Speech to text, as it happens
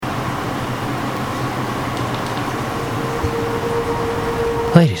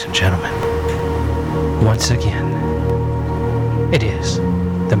Ladies and gentlemen, once again, it is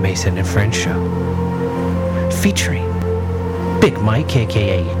the Mason and Friends Show, featuring Big Mike,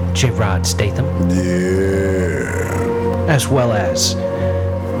 a.k.a. J-Rod Statham. Yeah. As well as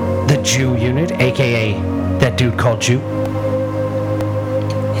the Jew Unit, a.k.a. that dude called Jew.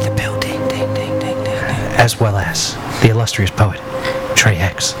 In the building, ding, ding, ding, ding, ding. As well as the illustrious poet, Trey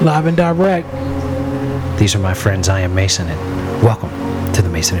X. Live and direct. These are my friends. I am Mason, and welcome to the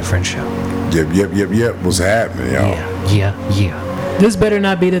Mason and Friends Show. Yep. What's happening, y'all? Yeah. This better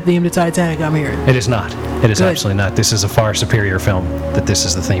not be the theme to Titanic, I'm hearing. It is not. It is Good. absolutely not. This is a far superior film that this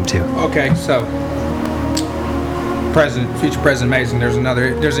is the theme to. Okay, so future President Mason, there's an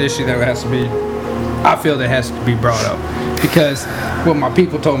issue that has to be, I feel that has to be brought up, because what my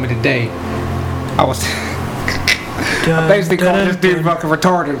people told me today, I basically called this dude fucking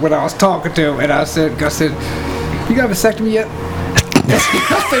retarded when I was talking to him, and I said, you got a vasectomy yet?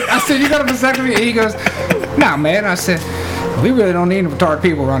 I said, you got a vasectomy? And he goes, nah, man. I said, we really don't need retarded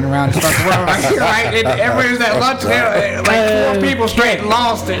people running around this fucking world right here, right? And everybody's at lunch, like 4 people straight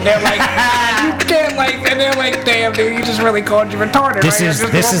lost it. They're like, you can't, and they're like, damn, dude, you just really called you retarded. This is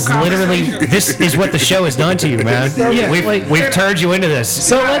what the show has done to you, man. We've turned you into this.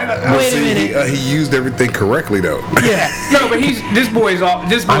 So wait a minute. He used everything correctly, though. Yeah. No, but this boy's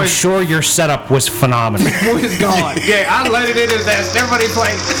I'm sure your setup was phenomenal. This boy is gone. Yeah, I let it in his ass. Everybody's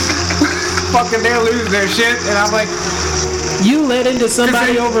like, fucking, they're losing their shit, and I'm like, you led into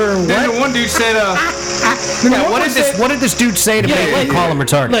somebody over what? Then the one dude said, what did this dude say to make him call him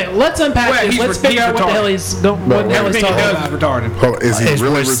retarded? Let's unpack this. Let's figure out what the hell he's talking about. Retarded. Is he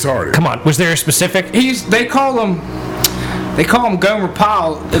really retarded? Come on, was there a specific? They call him Gomer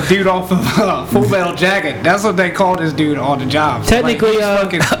Pyle, the dude off of Full Metal Jacket. That's what they called this dude on the job. Technically, a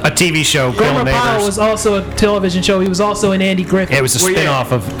TV show. Gomer Pyle was also a television show. He was also in Andy Griffith. It was a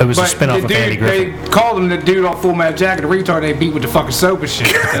spin-off of Andy Griffith. They called him the dude off Full Metal Jacket, the retard they beat with the fucking soap and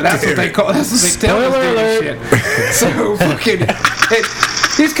shit. That's what they call. That's what they tell this dude and shit. So fucking,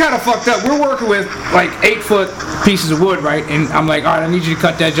 he's kind of fucked up. We're working with like 8-foot pieces of wood, right? And I'm like, all right, I need you to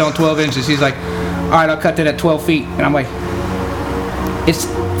cut that joint 12 inches. He's like, all right, I'll cut that at 12 feet. And I'm like, it's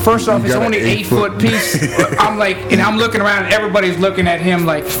only 8-foot piece. I'm like, and I'm looking around, and everybody's looking at him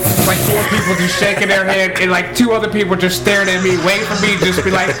like 4 people just shaking their head, and like 2 other people just staring at me, waiting for me to just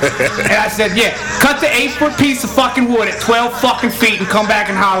be like. And I said, yeah, cut the 8-foot piece of fucking wood at 12 fucking feet and come back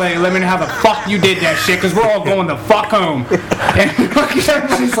and holler and let me know how the fuck you did that shit, because we're all going the fuck home. And fucking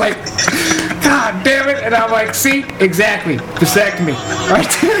everybody's like, God damn it. And I'm like, see, exactly, vasectomy, right?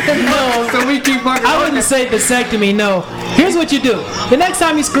 No, so we keep fucking. I wouldn't say vasectomy. No. Here's what you do. The next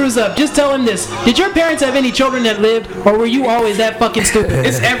time he screws up, just tell him this. Did your parents have any children that lived, or were you always that fucking stupid?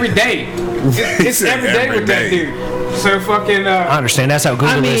 It's every day. It's every day with that dude. So fucking. I understand. That's how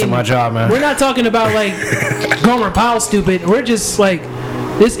Google is in my job, man. We're not talking about like Gomer Pyle stupid. We're just like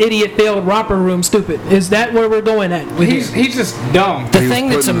this idiot failed romper room stupid. Is that where we're going at? He's just dumb. The thing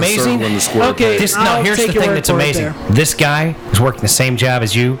that's amazing. Okay. Here's the thing that's amazing. This guy is working the same job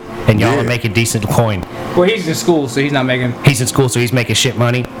as you, and y'all are making decent coin. Well, he's in school, so he's not making. He's in school, so he's making shit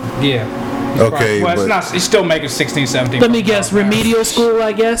money. Yeah. Okay, it's not. He's still making 16, 17. Let me guess, remedial school,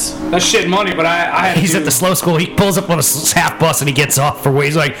 I guess. That's shit money, but He's at the slow school. He pulls up on a half bus and he gets off for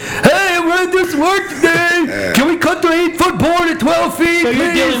he's like, "Hey, we're at this work today. Can we cut the 8-foot board at 12 feet?" So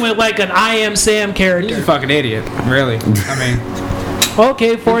you're dealing with like an I Am Sam character. He's a fucking idiot, really. I mean.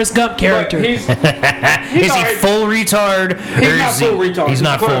 Okay, Forrest Gump character. Is he full retard? He's not full retard. He's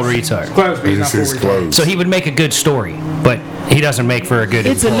not full retard. Close, but he's not full retard. So he would make a good story, but he doesn't make for a good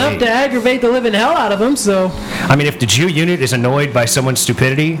It's employee. enough to aggravate the living hell out of him, so. I mean, if the Jew unit is annoyed by someone's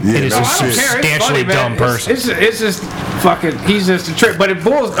stupidity, it is a substantially dumb person. It's just fucking, he's just a trick. But it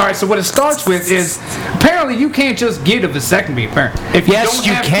boils, alright, so what it starts with is, apparently you can't just get a vasectomy, apparently. Yes,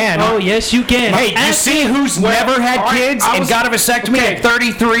 you can. Oh, yes, you can. Hey, you see who's never had kids and got a vasectomy at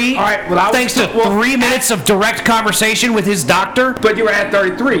 33? All right, well, thanks to 3 minutes of direct conversation with his doctor? But you were at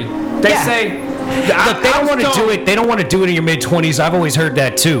 33. They say... Look, they don't want to do it. They don't want to do it in your mid-20s. I've always heard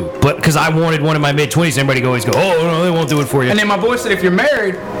that too. But because I wanted one in my mid-20s, everybody always go, "Oh no, they won't do it for you." And then my boy said, if you're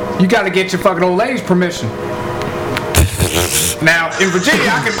married, you got to get your fucking old lady's permission. Now in Virginia,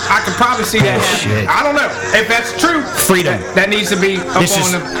 I can probably see that happening. I don't know if that's true. Freedom. That needs to be up this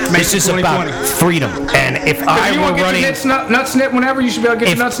on the. This is about freedom. And if I were running, nut snip whenever, you should be able to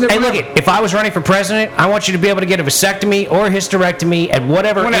get your nut snip. Hey, look, if I was running for president, I want you to be able to get a vasectomy or a hysterectomy at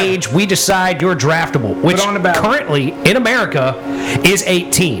whatever age we decide you're draftable, which currently in America is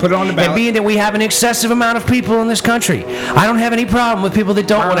 18. Put it on the ballot. And being that we have an excessive amount of people in this country, I don't have any problem with people that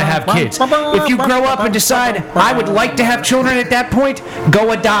don't want to have kids. If you grow up and decide I would like to have children at that point,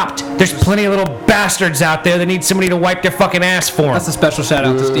 go adopt. There's plenty of little bastards out there that need somebody to wipe their fucking ass for them. That's a special shout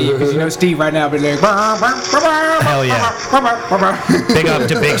out to Steve, because you know Steve right now be like, hell yeah. Big up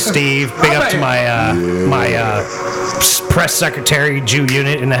to Big Steve. Big up to my press secretary Jew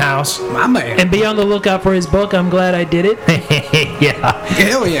unit in the house. My man. And be on the lookout for his book. I'm glad I did it. Yeah.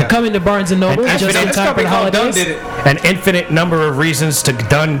 Hell yeah. Coming to Barnes and Noble just in time for the holidays. An infinite number of reasons to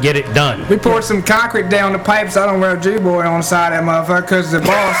get it done. We poured some concrete down the pipes. I don't wear a G-boy on the side of that motherfucker because the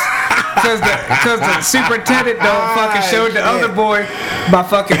boss, because the superintendent don't fucking showed the other boy my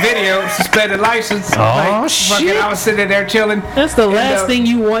fucking video, suspended license. Oh, shit. I was sitting there chilling. That's the last thing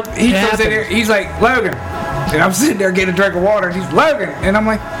you want to He comes happen. in there, he's like, Logan. And I'm sitting there getting a drink of water, and he's Logan. And I'm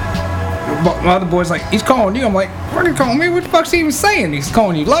like, my other boy's like, he's calling you. I'm like, fucking calling me? What the fuck's he even saying? He's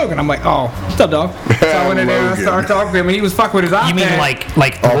calling you Logan. I'm like, oh, what's up, dog? So I went in there and I started talking to him, and he was fucking with his iPad. You mean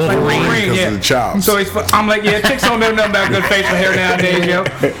like the Wolverine? Because of the chops. So I'm like, yeah, chicks don't know nothing about good facial hair nowadays, yo.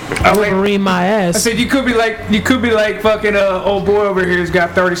 I'm like, Wolverine my ass. I said, you could be like fucking old boy over here who's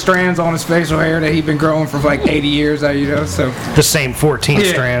got 30 strands on his facial hair that he's been growing for like 80 years, you know. So the same 14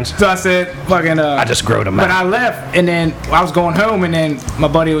 strands. So I said, fucking. I just growed them out. But I left, and then I was going home, and then my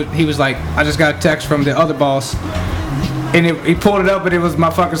buddy, he was like, I just got a text from the other boss. And he pulled it up, and it was my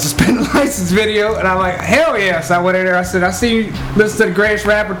fucking suspended license video. And I'm like, hell yes. I went in there. I said, I see you listen to the greatest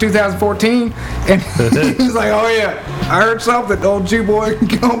rapper 2014. And he was like, oh yeah, I heard something. Old G-boy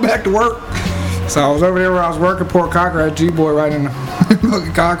going back to work. So I was over there where I was working, poured concrete, G-boy right in the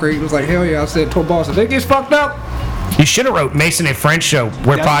fucking concrete. He was like, hell yeah. I said, told boss, I think he's fucked up. You should have wrote Mason and French show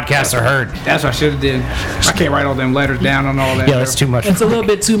where podcasts are heard. That's what I should have did. I can't write all them letters down on all that. Yeah, that's too much. It's a little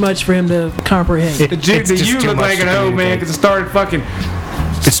bit too much for him to comprehend. The you look like an old man because it started fucking.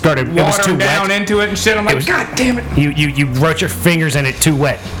 It started. It was too down wet. into it and shit. I'm like, God damn it! You wrote your fingers in it too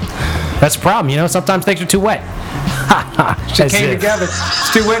wet. That's the problem, you know. Sometimes things are too wet. Shit came together.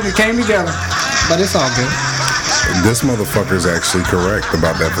 It's too wet and it came together. But it's all good. This motherfucker's actually correct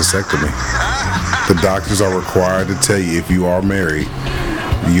about that vasectomy. The doctors are required to tell you if you are married,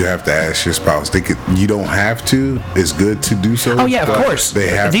 you have to ask your spouse. You don't have to. It's good to do so. Oh yeah, of course. They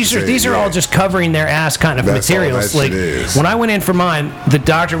have. These are all just covering their ass kind of That's materials. all that Like shit is. when I went in for mine, the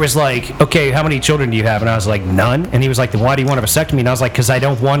doctor was like, "Okay, how many children do you have?" And I was like, "None." And he was like, "Then why do you want a vasectomy?" And I was like, "Because I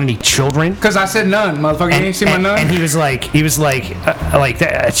don't want any children." Because I said none, motherfucker. You ain't seen my none. And he was like,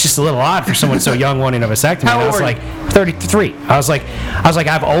 that, it's just a little odd for someone so young wanting a vasectomy. How And I old was were like, 33. I was like,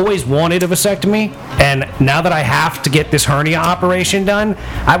 I've always wanted a vasectomy, and now that I have to get this hernia operation done,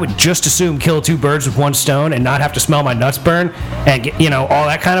 I would just assume kill two birds with one stone and not have to smell my nuts burn and get, all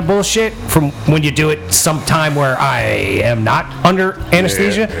that kind of bullshit from when you do it sometime where I am not under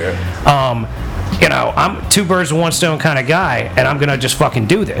anesthesia. I'm two birds with one stone kind of guy, and I'm gonna just fucking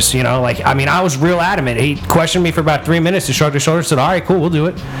do this. I was real adamant. He questioned me for about 3 minutes. He shrugged his shoulders, said, "All right, cool, we'll do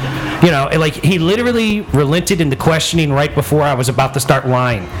it." He literally relented in the questioning right before I was about to start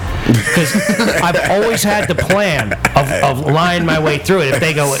lying, because I've always had the plan of lying my way through it. If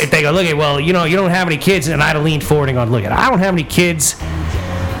they go, look at, well, you don't have any kids, and I'd have leaned forward and gone, look at, I don't have any kids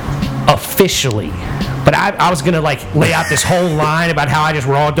officially. But I was going to lay out this whole line about how I just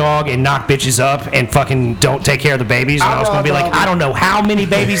raw dog and knock bitches up and fucking don't take care of the babies. And I was going to be like, I don't know how many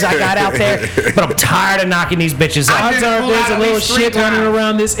babies I got out there, but I'm tired of knocking these bitches up. Odds are there's a little shit running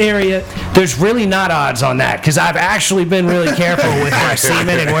around this area. There's really not odds on that, because I've actually been really careful with my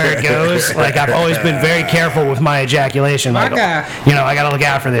semen and where it goes. I've always been very careful with my ejaculation. I got to look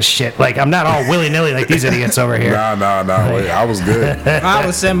out for this shit. I'm not all willy-nilly like these idiots over here. Nah. Wait, I was good. I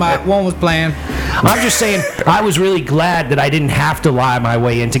was one was playing. I'm just saying, I was really glad that I didn't have to lie my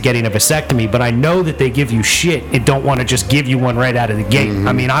way into getting a vasectomy, but I know that they give you shit and don't want to just give you one right out of the gate.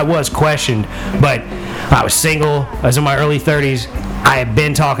 Mm-hmm. I was questioned, but I was single. I was in my early 30s. I had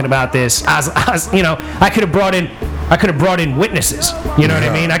been talking about this. I was I could have brought in witnesses. You know what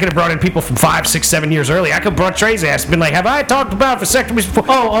I mean? I could have brought in people from 5, 6, 7 years early. I could have brought Trey's ass and been like, have I talked about vasectomies before?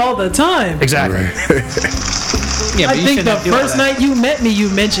 Oh, all the time. Exactly. Yeah, I think the first night you met me, you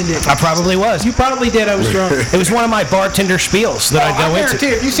mentioned it. I probably was. You probably did. I was drunk. It was one of my bartender spiels that I'd go I into.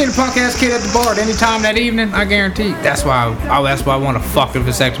 guarantee if you seen a punk ass kid at the bar at any time that evening, I guarantee. That's why I want to fuck the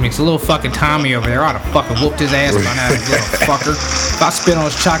vasectomy. It's a little fucking Tommy over there. I'd have fucking whooped his ass by now, this little fucker. If I spit on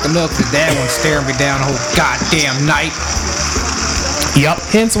his chocolate milk, his dad wouldn't stare me down the whole goddamn night. Yep.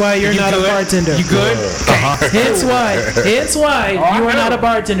 Hence why you're not a bartender. You good? Hence why you are not a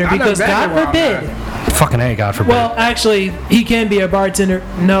bartender, because God forbid. Fucking A, God forbid. Well, actually, he can be a bartender.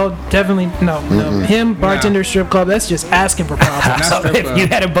 No, definitely no. Him, bartender, strip club. That's just asking for profit. If you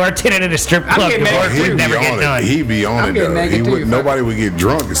had a bartender at a strip club, your work would never get done. He'd be on it though. Nobody would get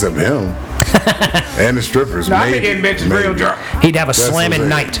drunk except him. And the strippers. No, I be getting bitches real drunk. He'd have a That's slamming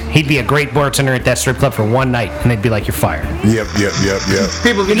what I'm night. He'd be a great bartender at that strip club for one night, and they'd be like, "You're fired." Yep.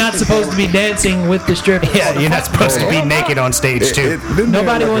 People You're not supposed to be dancing with the strippers. Yeah, you're not supposed to be naked on stage too.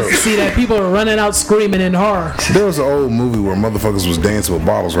 Nobody wants to see that. People are running out screaming in horror. There was an old movie where motherfuckers was dancing with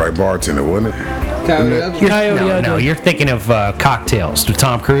bottles, right? Bartender, wasn't it? No, you're thinking of Cocktails with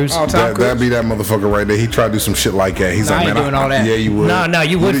Tom Cruise. Oh, Tom Cruise. That'd be that motherfucker right there. He tried to do some shit like that. He's Nah, like, I ain't man, doing all that. Yeah, you would. No,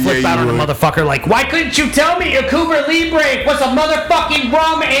 you would flip out on a motherfucker like, why couldn't you tell me a Cuba Libre was a motherfucking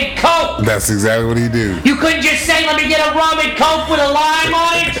rum and coke? That's exactly what he do. You couldn't just say, let me get a rum and coke with a lime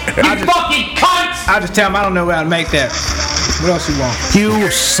on it? You fucking cunts! I just tell him I don't know how to make that. What else you want?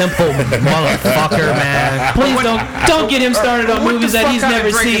 You simple motherfucker, man. Please don't get him started on What movies the that fuck he's kind of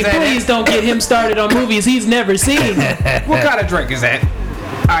never drink is seen. that? Please don't get him started on movies he's never seen. What kind of drink is that?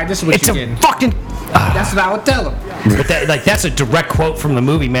 All right, this is what It's you're a getting. fucking... That's what I would tell him. But that's a direct quote from the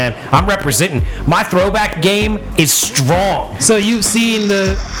movie, man. I'm representing. My throwback game is strong. So you've seen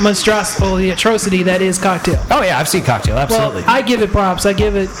the monstrosity, the atrocity that is Cocktail. Oh, yeah, I've seen Cocktail, absolutely. Well, I give it props. I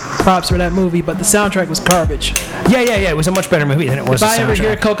give it props for that movie, but the soundtrack was garbage. Yeah. It was a much better movie than it was If the I ever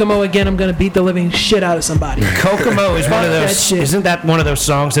hear soundtrack. Kokomo again, I'm gonna beat the living shit out of somebody. Kokomo is one of Fuck that those. shit. Isn't that one of those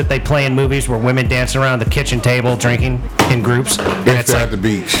songs that they play in movies where women dance around the kitchen table drinking in groups? And If they're at the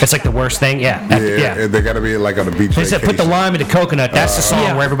beach. It's like the worst thing. Yeah. Yeah, they gotta be like on the beach. They said put the lime in the coconut. That's the song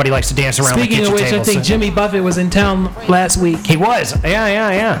Yeah. where everybody likes to dance around Speaking the of kitchen which, table. I think Jimmy Buffett was in town last week. He was.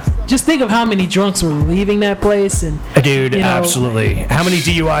 Yeah. Just think of how many drunks were leaving that place, and Dude, you know, absolutely. How many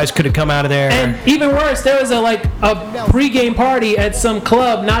DUIs could have come out of there? And even worse, there was a pregame party at some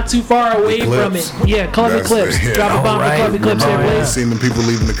club not too far away from it. Yeah, Club That's Eclipse. the- yeah. Drop a bomb for Alright. Club Eclipse there, I please. seen the people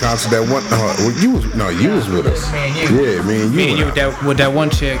leaving the concert that one. You was with us. Me and you. Yeah, me and you. Me and you with that one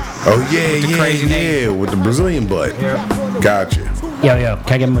chick. Oh yeah, the crazy name. with the Brazilian butt. Gotcha. Yo,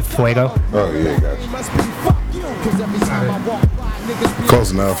 can I get him with fuego? Oh yeah, gotcha.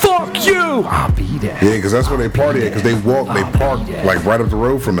 Close enough. Fuck you! I'll be there. Yeah, because that's where they party at. Because they park like right up the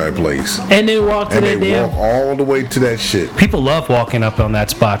road from that place, And then walk to and that they damn. walk all the way to that shit. People love walking up on that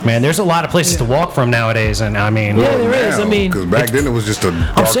spot, man. There's a lot of places to walk from nowadays, and I mean, Yeah, there is. I mean, because back then it was just a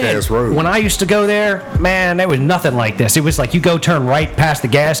I'm dark saying, ass road. when I used to go there, man, there was nothing like this. It was like you go turn right past the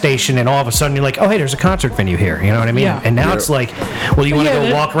gas station, and all of a sudden you're like, oh, hey, there's a concert venue here. You know what I mean? Yeah. And now Yeah. it's like, well, you want to Yeah, go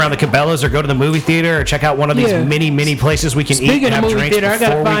that- walk around the Cabela's or go to the movie theater or check out one of these Yeah. mini places we can eat Speaking and of have movie drinks theater, I before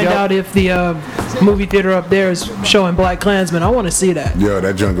gotta we find go. out if the movie theater up there is showing Black Klansman. I want to see that. Yo,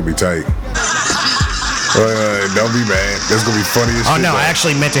 that junk will be tight. Don't be mad. That's gonna be funny as Oh shit. no! though. I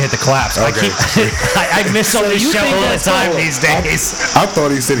actually meant to hit the claps. Okay. I miss on this you show think all the that's time cool? these days. I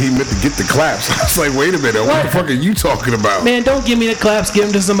thought he said he meant to get the claps. I was like, wait a minute, what the fuck are you talking about? Man, don't give me the claps. Give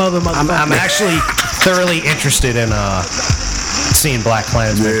them to some other I'm motherfucker. actually thoroughly interested in seeing Black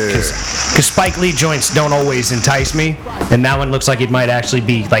Klansman Yeah. because Spike Lee joints don't always entice me, and that one looks like it might actually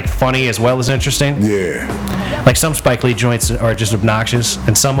be like funny as well as interesting. Yeah. Like some Spike Lee joints are just obnoxious,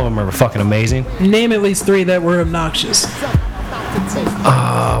 and some of them are fucking amazing. Name at least 3 that were obnoxious.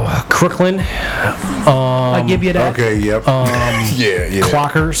 Crooklyn, I'll give you that. Okay, yep. yeah.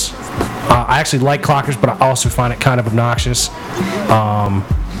 Clockers. I actually like Clockers, but I also find it kind of obnoxious.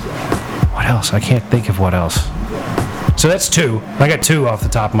 What else? I can't think of what else. So that's 2. I got 2 off the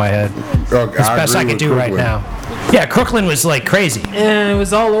top of my head. Okay, That's the best I agree could with do right Crooklyn. now. Yeah, Crooklyn was like crazy. And it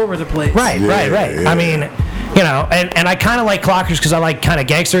was all over the place. Right. Yeah. I mean, you know, and I kind of like Clockers because I like kind of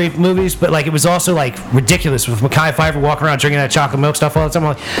gangster movies, but like it was also like ridiculous with Mekhi Phifer walking around drinking that chocolate milk stuff all the time.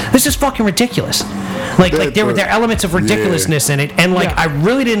 I'm like, this is fucking ridiculous. Like there were elements of ridiculousness in it, and like Yeah. I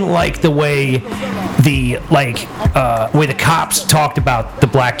really didn't like the way the cops talked about the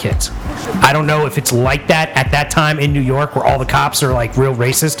black kids. I don't know if it's like that at that time in New York where all the cops are like real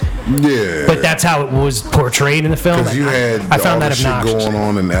racist, Yeah. but that's how it was portrayed in the film. Because you had I found all that the shit obnoxious. going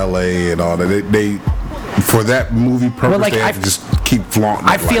on in L.A. and all that. They for that movie purpose, like, they have I- to just keep flaunting.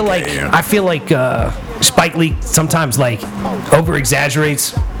 I it feel like damn. I feel like Spike Lee sometimes like over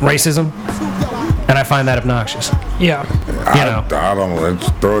exaggerates racism, and I find that obnoxious. Yeah. I know. don't know. Let's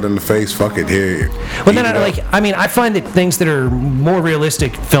throw it in the face. Fuck it. Here. But then Eat it up. I find that things that are more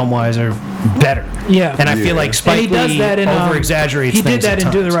realistic film-wise are better. Yeah. And I feel like And Spike he does Lee that in over exaggerates. He did that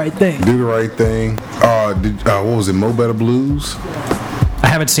in Do the Right Thing. Do the Right Thing. What was it? Mo Better Blues. I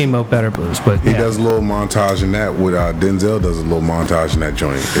haven't seen Mo Better Blues, but He yeah. does a little montage in that. With Denzel does a little montage in that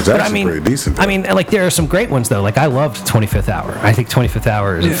joint. It's But actually pretty decent. I mean, like there are some great ones though. Like I loved 25th Hour. I think 25th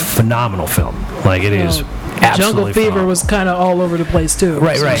Hour is a phenomenal film. Like it is absolutely Jungle Fever phenomenal. was kind of all over the place too.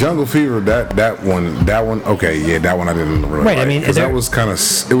 Right. Jungle Fever. That one. Okay, yeah, that one I didn't really Right, I like, mean, 'cause there- that was kind of.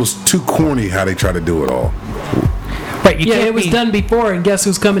 It was too corny how they try to do it all. Right, you Yeah, can't it was be- done before, and guess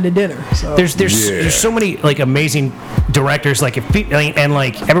who's coming to dinner? So. There's so many like amazing directors, like if people, and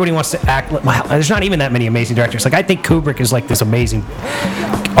like everybody wants to act. Wow, there's not even that many amazing directors. Like I think Kubrick is like this amazing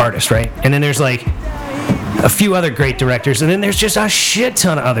artist, right? And then there's like a few other great directors, and then there's just a shit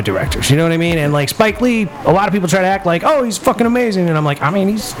ton of other directors. You know what I mean? And like Spike Lee, a lot of people try to act like, oh, he's fucking amazing, and I'm like, I mean,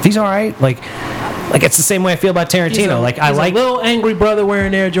 he's all right. Like it's the same way I feel about Tarantino. I like a little angry brother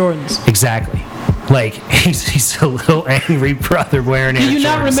wearing Air Jordans. exactly. Like he's a little angry brother wearing Air Jordans. Do you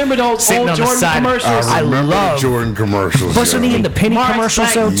not remember the old sitting on the Jordan side. commercials? I remember love the Jordan commercials. Wasn't he in the Penny Mark's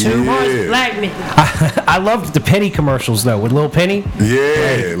commercials Black- though too? Yeah. Black me. I loved the Penny commercials though with Little Penny.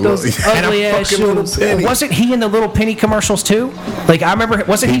 Yeah, Those and ugly a ass fucking little shoes. penny. Wasn't he in the Little Penny commercials too? Like I remember,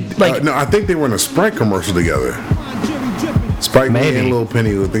 wasn't he like? no, I think they were in a Sprite commercial together. Spike Lee Maybe. and Lil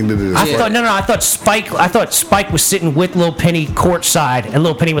Penny. I think they did. I thought Spike was sitting with Little Penny courtside, and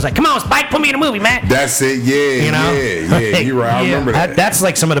Little Penny was like, "Come on, Spike, put me in a movie, man." That's it. Yeah, You know? yeah. You're right. I remember that. That's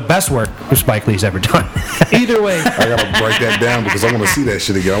like some of the best work Spike Lee's ever done. Either way. I gotta break that down because I want to see that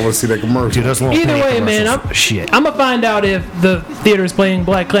shit again. I want to see that commercial. Dude, those Little Either Penny way, man, commercials, shit. I'm gonna find out if the theater is playing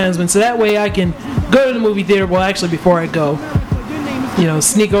Black Klansman, so that way I can go to the movie theater. Well, actually, before I go,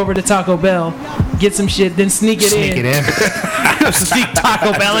 sneak over to Taco Bell, get some shit, then sneak it in. Sneak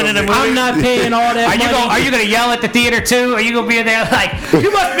Taco Bell into the movie. I'm not paying all that money. Are you gonna yell at the theater too? Are you gonna be in there like,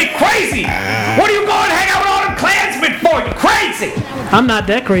 you must be crazy? What are you going to hang out with all them Klansmen for? You crazy? I'm not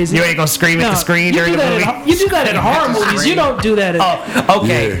that crazy. You ain't gonna scream at the screen during the movie. You do that in horror movies. You don't do that.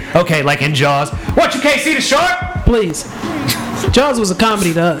 Okay, like in Jaws. What, you can't see the shark? Please. Jaws was a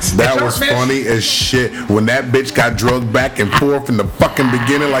comedy to us. That was funny as shit when that bitch got drugged back and forth in the fucking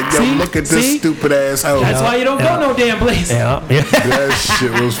beginning. Like, yo, See? look at this See? stupid asshole. That's why you don't go no damn place. Yeah. That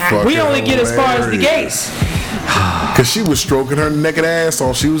shit was fucking. We only get as far as the gates. Cause she was stroking her naked ass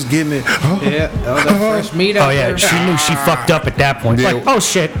all she was getting it. Yeah, that was that fresh meat out Oh yeah, there. she knew she fucked up at that point. Yeah. Like, oh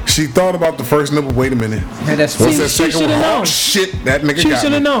shit. She thought about the first nipple. Wait a minute. Yeah, that's What's See, that she second one? shoulda known. Oh shit, that nigga She got should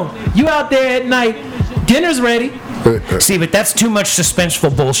me. have known. You out there at night, dinner's ready. See, but that's too much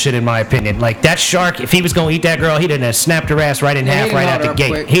suspenseful bullshit in my opinion. Like that shark, if he was gonna eat that girl, he'd have snapped her ass right in Yeah, half he'd right have out the her up gate.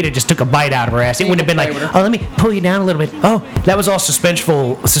 quick. He'd have just took a bite out of her ass. It He wouldn't have been could like, play with her. oh, let me pull you down a little bit. Oh, that was all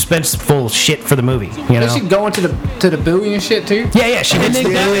suspenseful shit for the movie. You know? Did she go into the buoy and shit too? Yeah, she And gets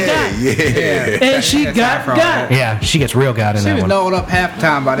then got Yeah. And she That's got Afro, got. yeah, she gets real god in She that was one. gnawed up half the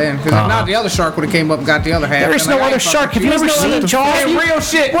time by then. Because if not, the other shark would have came up and got the other half. There is And no I other ain't fucking shark. Have you with ever seen Jaws? In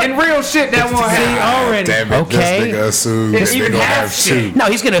real shit, that one See, half. already. Damn it, Okay. this nigga assumed It's they even gonna half have shit. two. No,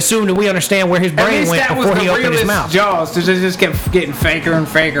 he's gonna assume that we understand where his At brain least went that was before the he opened his realest mouth. Jaws. It just kept getting faker and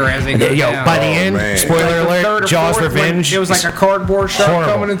faker as they go Yo, down. by the Oh, end, man. spoiler Like the third alert, or Jaws fourth one, Revenge. It was like a cardboard shark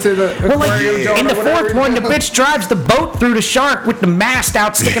horrible. coming into the Well, like, aquarium. jar in the or whatever. fourth one, the bitch drives the boat through the shark with the mast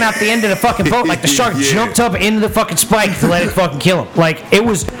out, sticking out the end of the fucking boat. Like the shark Yeah. jumped up into the fucking spike to let it fucking kill him. Like it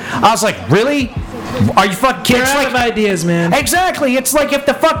was, I was like, really? Are you fucking kidding? You're It's out of like, ideas, man. exactly. It's like if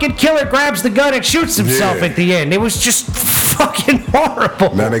the fucking killer grabs the gun and shoots himself Yeah. at the end. It was just fucking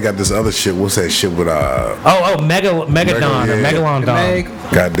horrible. Now they got this other shit. What's that shit with Megalodon or yeah. Megalodon. Meg,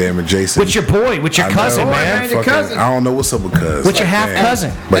 goddamn it, Jason? With your boy, with your I cousin, know, man. man. Your Fucking- cousin. I don't know what's up with cuz. With your Like, half man.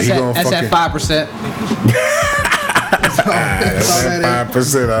 cousin. But he gonna that's fucking. at 5%. That's at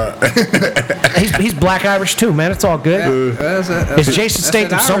 5%. He's Black Irish too, man. It's all good. Is Jason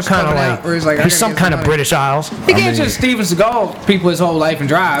Statham some kind of like? He's some kind of British Isles. He can't just Steven Seagal people his whole life and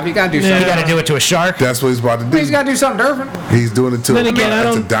drive. He gotta do You something. got to do it to a shark. That's what he's about to do. He's gotta do something different. He's doing it to Then again, I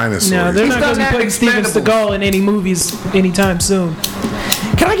that's don't. a dinosaur. No, they're He's not done going to be that putting in Steven Expendables. Seagal in any movies anytime soon.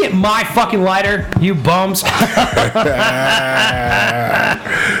 Can I get my fucking lighter, you bums? Is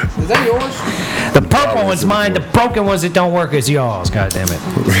that yours? The purple one's mine. The broken ones that don't work is yours. God damn it.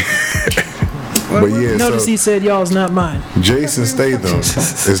 But yeah, Notice so he said y'all's not mine. Jason Statham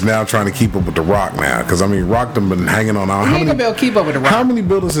is now trying to keep up with The Rock now. Because, I mean, Rock done been hanging on. He How ain't gonna be many, able to keep up with the how rock. many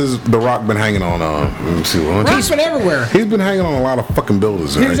builders has The Rock been hanging on? Let me see. Rock's been everywhere. He's been hanging on a lot of fucking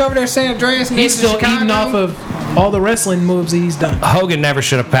builders. He was Right? over there San Andreas and He's still eating off of all the wrestling moves that he's done. Hogan never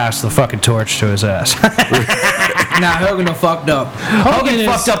should have passed the fucking torch to his ass. Nah, Hogan done fucked up. Hogan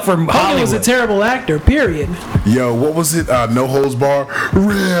fucked up for Hogan was a Hollywood. terrible actor, period. Yo, what was it? No Holds Bar?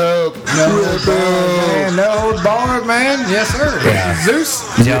 Rip. Man, no holds barred, man. Yes, sir. Yeah. Zeus.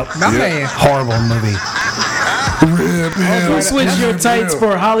 Yep. My man. Horrible movie. Rip him. You switch your tights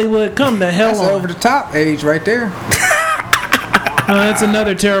for Hollywood, come the hell That's on. over the top age right there. That's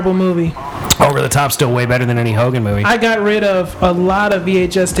another terrible movie. Over the Top still way better than any Hogan movie. I got rid of a lot of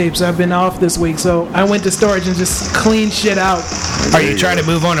VHS tapes. I've been off this week, so I went to storage and just cleaned shit out. Are you trying to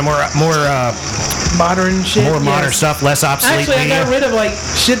move on to more modern shit. More modern yes. stuff, less obsolete Actually, I media. got rid of like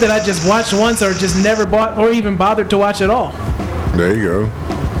shit that I just watched once or just never bought or even bothered to watch at all. There you go.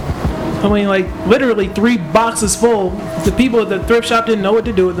 I mean, like literally 3 boxes full. The people at the thrift shop didn't know what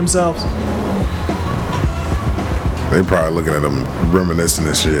to do with themselves. They probably looking at them reminiscing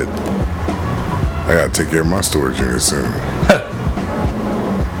and shit. I gotta take care of my storage unit soon.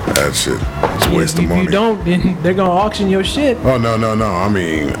 That shit. It's a waste of money. If you don't, then they're gonna auction your shit. Oh no. I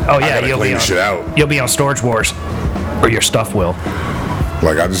mean, Oh I yeah, gotta you'll clean be the on, shit out. You'll be on Storage Wars, or your stuff will.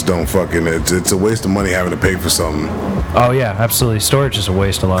 Like I just don't fucking. It's a waste of money having to pay for something. Oh yeah, absolutely. Storage is a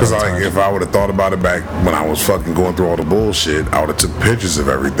waste a lot of Because times. like if I would have thought about it back when I was fucking going through all the bullshit, I would have took pictures of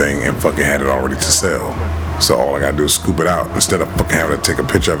everything and fucking had it already to sell. So all I gotta do is scoop it out instead of fucking having to take a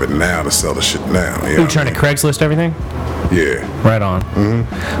picture of it now to sell the shit now. You know You trying to Craigslist everything? Yeah. Right on.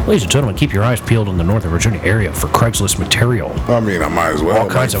 Mm-hmm. Ladies and gentlemen, keep your eyes peeled in the Northern Virginia area for Craigslist material. I mean, I might as well. All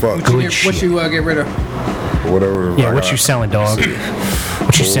kinds of fuck. good What shit. you get rid of? Whatever. Yeah, I what got. you selling, dog? What you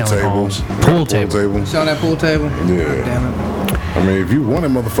Pool selling, table. Holmes? Got a Pool table. Selling that pool table? Yeah. Damn it. I mean, if you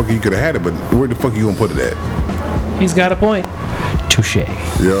wanted, motherfucker, you could have had it, but where the fuck you gonna put it at? He's got a point. Touche. You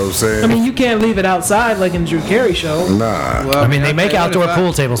know what I'm saying? I mean, you can't leave it outside like in Drew Carey show. Nah, Well, I mean, they make what outdoor if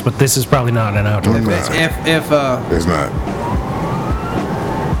pool tables, but this is probably not an outdoor pool table. If it's not.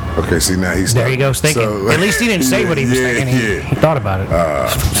 Okay, see now he's There he goes thinking. So- At least he didn't say what he was Yeah, thinking. He yeah. thought about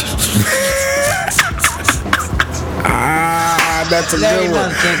it. That's a Now good he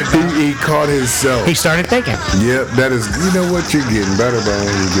one. doesn't think about He caught himself. He started thinking. Yep, that is. You know what? You're getting better, man.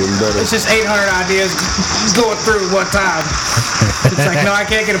 You're getting better. it's just 800 ideas going through at one time. It's like, no, I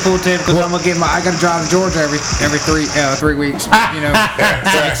can't get a pool table because I'm gonna get I gotta drive to Georgia every 3 weeks. You know,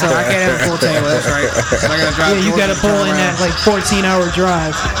 so I can't have a pool table. That's right. So I gotta drive. Yeah, you Georgia gotta to turn pull in around. that like 14-hour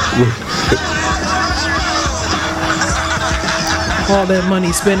drive. All that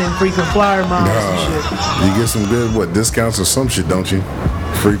money spent in frequent flyer miles and shit. You get some good discounts or some shit, don't you?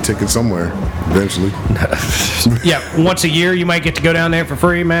 Free ticket somewhere eventually. Yeah, once a year you might get to go down there for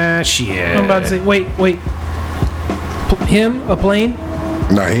free, man. Shit. I'm about to say, wait. Him? A plane?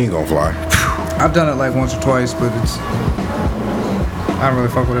 Nah, he ain't gonna fly. I've done it like once or twice, but it's. I don't really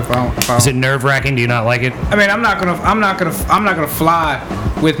fuck with it if I don't. Is it nerve wracking? Do you not like it? I mean, I'm not gonna fly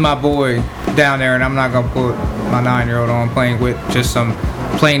with my boy down there, and I'm not gonna put my 9-year-old on a plane with just some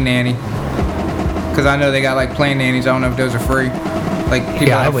plane nanny. Because I know they got like plane nannies. I don't know if those are free. Like people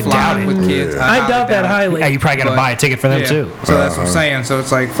Yeah, I that would fly doubt it. with kids. Yeah. I doubt that highly. Yeah, you probably got to But- buy a ticket for them Yeah. too. So that's what I'm saying. So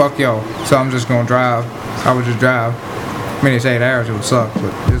it's like fuck yo. So I'm just gonna drive. I would just drive. I mean, it's 8 hours. It would suck, but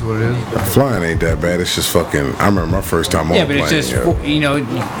it is what it is. Flying ain't that bad. It's just fucking. I remember my first time on Yeah, a but plane. it's just yeah. you know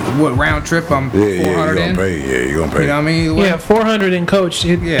what round trip I'm Yeah, 400 you're in. gonna pay. Yeah, you're gonna pay. You know what I mean? Yeah, 400 in coach.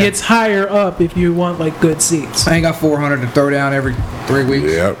 It Yeah. gets higher up if you want like good seats. I ain't got 400 to throw down every 3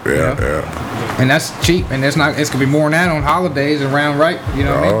 weeks. Yep, you know? yeah. And that's cheap, and it's not. It's gonna be more than that on holidays and round right. You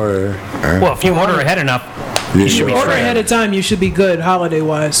know what I mean? Oh yeah. Well, if you order ahead enough, Yeah, you should be you're Order free. ahead of time, you should be good holiday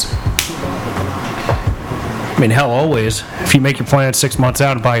wise. I mean, hell, always. If you make your plans 6 months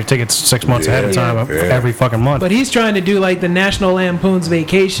out and buy your tickets 6 months ahead of time, Yeah. every fucking month, But he's trying to do like the National Lampoon's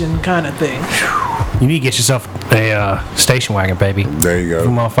Vacation kind of thing. you need to get yourself a station wagon, baby. There you Put go.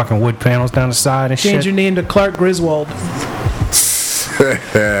 motherfucking wood panels down the side and Change shit. your name to Clark Griswold.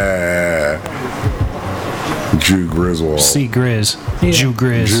 Jew Griswold. See Grizz. Yeah. Jew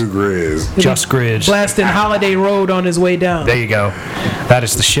Grizz. Jew Grizz. Just Grizz. Blasting Holiday Road on his way down. There you go. That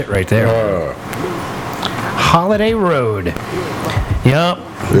is the shit right there. Holiday Road. Yup.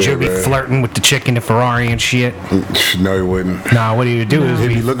 You'll be man. flirting with the chick in the Ferrari and shit. No, he wouldn't. Nah, what he would do is He'd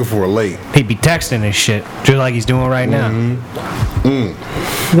be looking for a late. he'd be texting and shit, just like he's doing right now.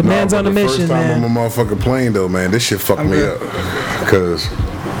 The man's Nah, on but a the mission, first time man. on my motherfucking plane, though, man, this shit fucked me good. up. Because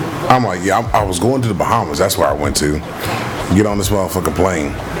I'm like, yeah, I was going to the Bahamas. That's where I went to. Get on this motherfucking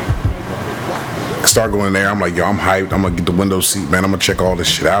plane. Start going there. I'm like, yo, I'm hyped. I'm going to get the window seat, man. I'm going to check all this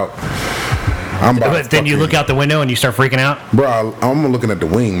shit out. I'm about But then you look out the window and you start freaking out. Bro, I'm looking at the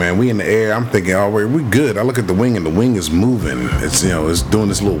wing, man. We in the air. I'm thinking, oh, we good. I look at the wing, and the wing is moving. It's it's doing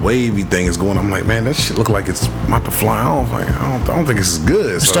this little wavy thing. It's going. I'm like, man, that shit look like it's about to fly off. Like, I don't think this is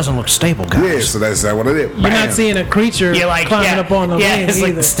good. This So- doesn't look stable, guys. Yeah, so that's what it is. You're not seeing a creature You're like, climbing yeah, up on the yeah, wing it's like,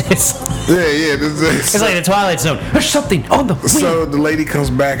 either. it's Yeah. This, like the Twilight Zone. There's something on the wing. so the lady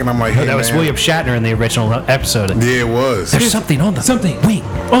comes back, and I'm like, hey, that was man. William Shatner in the original episode. Yeah, it was. There's something on the Wing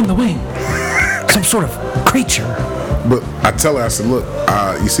on the wing. some sort of creature. But I tell her, I said, look,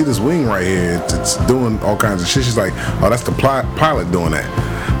 you see this wing right here? It's doing all kinds of shit. She's like, oh, that's the pilot doing that.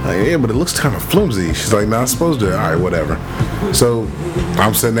 I'm like, yeah, but it looks kind of flimsy. She's like, nah, it's supposed to. All right, whatever. So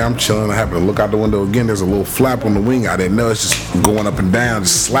I'm sitting there, I'm chilling. I happen to look out the window again. There's a little flap on the wing. I didn't know. It's just going up and down,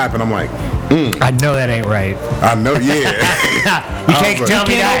 just slapping. I'm like, I know that ain't right. I know, yeah. You can't tell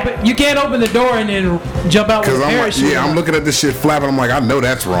me that. You can't open the door and then jump out with a parachute. I'm looking at this shit flapping. I'm like, I know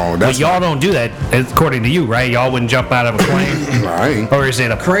that's wrong. But y'all don't do that, according to you, right? Y'all wouldn't jump out of a plane. I ain't. Or is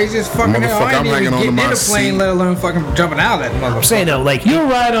it a Craziest fucking hell. I ain't even getting in a plane, let alone fucking jumping out of that motherfucker. I'm saying though, like you'll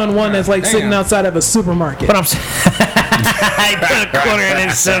ride on one that's like sitting outside of a supermarket. But I'm I put a quarter in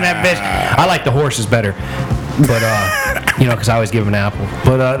and sit on that bitch. I like the horses better. But because I always give them an apple.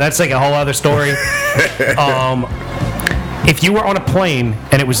 But that's like a whole other story. If you were on a plane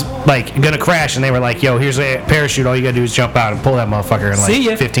and it was like gonna crash and they were like, "Yo, here's a parachute. All you gotta do is jump out and pull that motherfucker in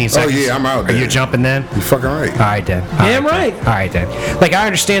like 15 seconds." Oh yeah, I'm out. Are you jumping then? You fucking right. All right then. Damn right. All right then. Like I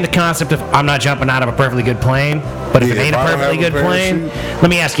understand the concept of I'm not jumping out of a perfectly good plane, but if it ain't a perfectly good plane,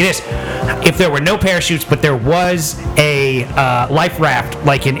 let me ask you this: if there were no parachutes but there was a life raft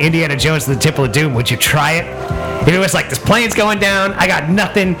like in Indiana Jones and the Temple of Doom, would you try it? If it was like this plane's going down, I got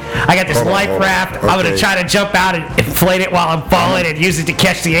nothing, I got this life raft, okay. I'm gonna try to jump out and inflate it while I'm falling and use it to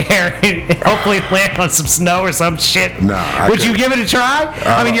catch the air and hopefully land on some snow or some shit. Nah, would you give it a try?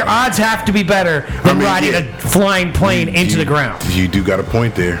 I mean, your odds have to be better than riding a flying plane into the ground. You do got a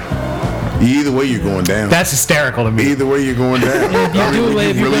point there. Either way, you're going down. That's hysterical to me. Either way, you're going down. If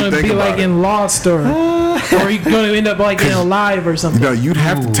you're going to be like in Lost or you're going to end up like in Alive or something. You'd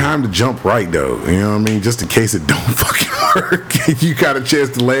have the time to jump right though. You know what I mean? Just in case it don't fucking work, you got a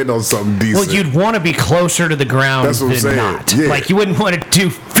chance to land on something decent. Well, you'd want to be closer to the ground than not. Yeah. Like you wouldn't want to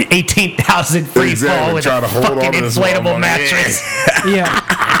do 18,000 free fall with a fucking inflatable mattress. Yeah.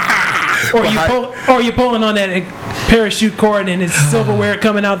 Or you pulling on that parachute cord and it's silverware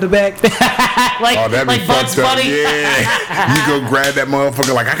coming out the back. That'd be Bugs Bunny. Yeah. You go grab that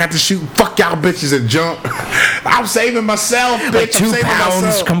motherfucker like I got to shoot. Fuck y'all bitches and jump. I'm saving myself, bitch. Like 2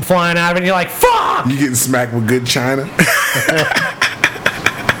 pounds come flying out of it and you're like, fuck. You getting smacked with good china.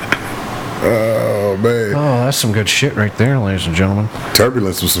 Oh man. Oh, that's some good shit right there, ladies and gentlemen.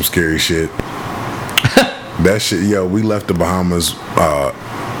 Turbulence was some scary shit. That shit, we left the Bahamas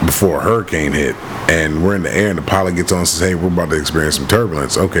before a hurricane hit, and we're in the air, and the pilot gets on and says, "Hey, we're about to experience some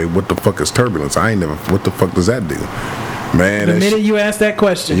turbulence." Okay, what the fuck is turbulence? What the fuck does that do? Man, the minute you ask that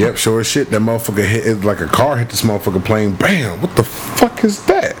question. Yep, sure as shit. That motherfucker hit it like a car hit this motherfucker plane. Bam! What the fuck is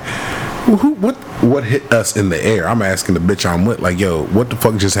that? What hit us in the air? I'm asking the bitch I'm with, like, yo, what the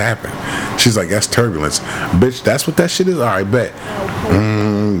fuck just happened? She's like, that's turbulence. Bitch, that's what that shit is? All right, bet.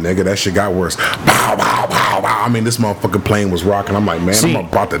 Nigga, that shit got worse. Bow, bow, bow, bow. I mean, this motherfucking plane was rocking. I'm like, man, I'm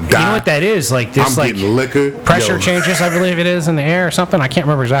about to die. You know what that is? Like this, I'm getting liquor. Pressure changes, I believe it is, in the air or something. I can't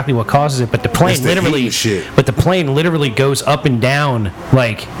remember exactly what causes it, but the plane literally goes up and down,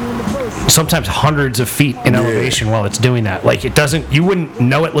 like sometimes hundreds of feet in elevation while it's doing that. Like it doesn't, you wouldn't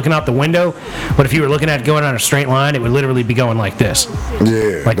know it looking out the window, but if you were looking at it going on a straight line, it would literally be going like this.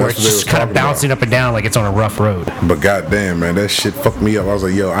 Yeah, like where it's just kind of bouncing up and down like it's on a rough road. But goddamn, man, that shit fucked me up. I was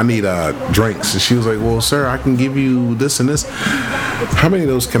like, yo, I need drinks. And she was like, well, sir, I can give you this and this. How many of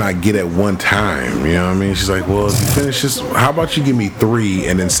those can I get at one time? You know what I mean? She's like, well, if you finish this, how about you give me 3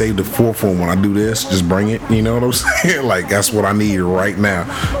 and then save the 4th one when I do this? Just bring it. You know what I'm saying? Like, that's what I need right now.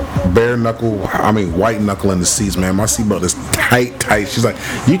 White knuckle in the seats, man. My seatbelt is tight. She's like,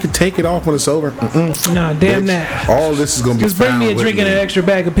 you can take it off when it's over. Nah, damn that. All this is gonna be. Just bring me a drink and an extra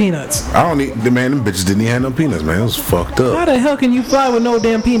bag of peanuts. I don't need them bitches didn't even have no peanuts, man. It was fucked up. How the hell can you fly with no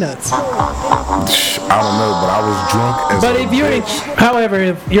damn peanuts? I don't know, but I was drunk as But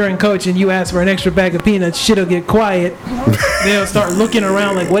if you're in coach and you ask for an extra bag of peanuts, shit'll get quiet. They'll start looking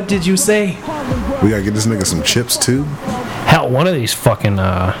around like, what did you say? We gotta get this nigga some chips too. Hell, one of these fucking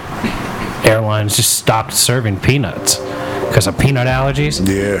airlines just stopped serving peanuts because of peanut allergies.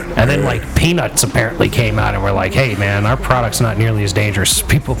 Yeah. And then peanuts apparently came out and were like, hey man, our product's not nearly as dangerous as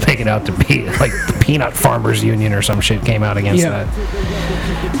people make it out to be. Like the Peanut Farmers Union or some shit came out against that.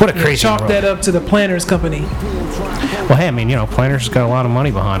 What a crazy chalk that up to the Planters Company. Well, hey, I mean, Planters got a lot of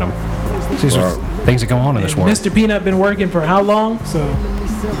money behind them. These are things that go on in this world. Mr. Peanut been working for how long?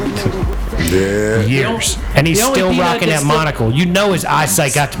 Years. And he's still rocking that monocle. You know his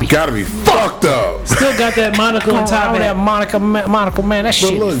eyesight got to be fucked up. Still got that monocle on top of that monocle, man. That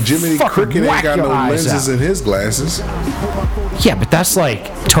shit. But look, Jiminy Cricket ain't got no lenses in his glasses. Yeah, but that's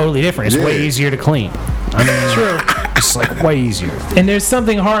totally different. It's way easier to clean. I mean, true. It's way easier. And there's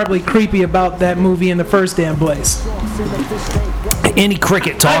something horribly creepy about that movie in the first damn place. Any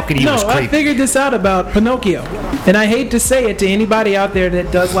cricket talking to you was creepy. I figured this out about Pinocchio. And I hate to say it to anybody out there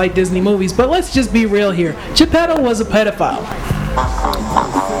that does like Disney movies, but let's just be real here. Geppetto was a pedophile.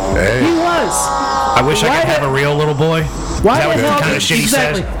 Hey. He was. I wish I could have a real little boy. Why Is that the what hell? kind of shit he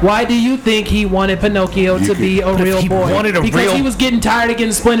Exactly. says? Why do you think he wanted Pinocchio to be a real he boy? wanted a because real- he was getting tired of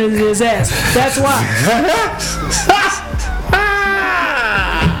getting splinters in his ass. That's why.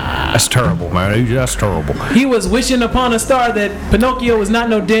 That's terrible, man. That's terrible. He was wishing upon a star that Pinocchio was not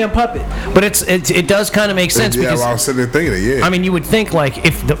no damn puppet. But it does kind of make sense Yeah, because well, I was sitting there thinking it, yeah. I mean, you would think like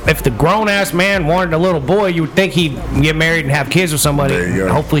if the grown ass man wanted a little boy, you would think he'd get married and have kids with somebody, There you go.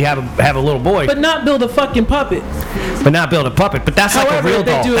 and hopefully have a little boy, But not build a fucking puppet. but not build a puppet. But that's like However, a real if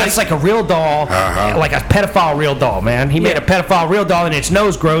they doll. do, That's like a real doll, like a pedophile real doll, man. He made a pedophile real doll, and its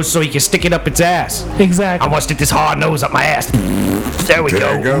nose grows so he can stick it up its ass. Exactly. I want to stick this hard nose up my ass. There we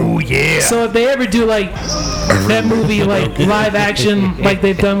There you go. go. Ooh, yeah. So if they ever do like that movie, like live action, like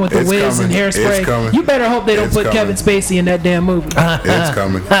they've done with The It's Wiz coming. and It's Hairspray, coming. you better hope they don't It's put Kevin coming. Spacey in that damn movie. It's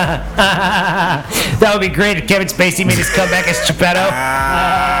coming. That would be great if Kevin Spacey made his comeback as Geppetto.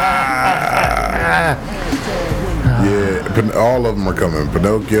 Yeah, but all of them are coming.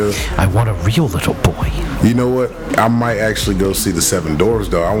 Pinocchio. I want a real little boy. You know what? I might actually go see the Seven Doors,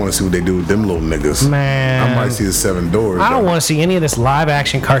 though. I want to see what they do with them little niggas. Man. I might see the Seven Doors. I don't though. want to see any of this live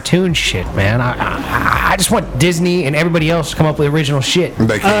action cartoon shit, man. I just want Disney and everybody else to come up with original shit.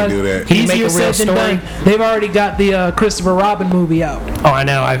 They can't do that. Can you make Easier a real said than story? done. They've already got the Christopher Robin movie out. Oh, I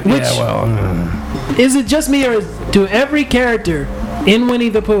know. Which- yeah, well, Is it just me, or do every character in Winnie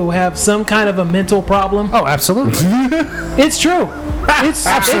the Pooh have some kind of a mental problem? oh, absolutely. It's true. It's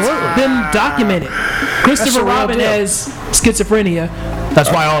been documented. Christopher a real Robin deal. has schizophrenia. That's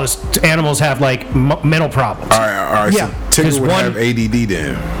why all his animals have like mental problems. All right. Yeah. So Tigger 'Cause would one- have ADD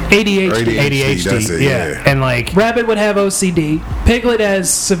then. ADHD. ADHD. That's it, yeah. and like Rabbit would have OCD. Piglet has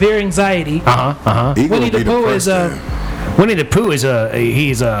severe anxiety. Eagle Winnie would the be Pooh depressed is then. Winnie the Pooh is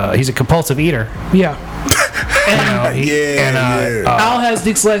he's a compulsive eater. Yeah. Yeah. Owl has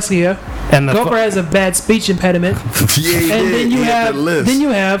dyslexia. And the Gopher has a bad speech impediment. Yeah, he And did. then you He had have that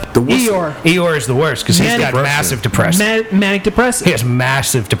list. the whistle. Eeyore. Eeyore is the worst because he's got Manic massive depression. Manic depressive. He has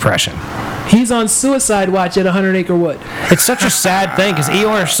massive depression. He's on suicide watch at 100 Acre Wood. It's such a sad thing because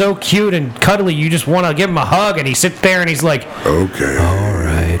Eeyore is so cute and cuddly. You just want to give him a hug, and he sits there and he's like, Okay. "All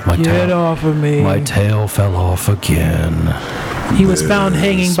right, my Get off of me. my tail fell off again." He was found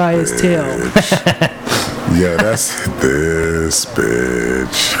hanging by his tail. Yeah, that's this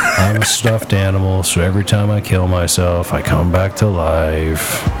bitch. I'm a stuffed animal, so every time I kill myself, I come back to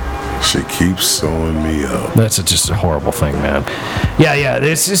life. She keeps sewing me up. That's just a horrible thing, man. Yeah.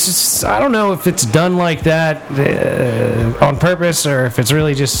 This is. I don't know if it's done like that on purpose or if it's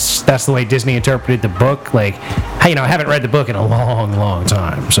really just that's the way Disney interpreted the book. Like, I haven't read the book in a long, long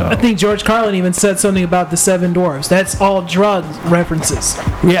time. So I think George Carlin even said something about the Seven Dwarfs. That's all drug references.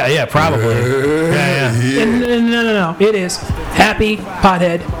 yeah, probably. Yeah. And no. It is happy,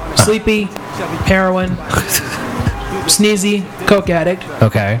 pothead, sleepy, heroin, sneezy, coke addict,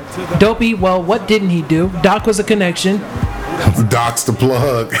 Okay. dopey. Well, what didn't he do? Doc was a connection. Doc's the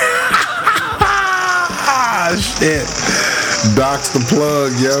plug. Shit. Doc's the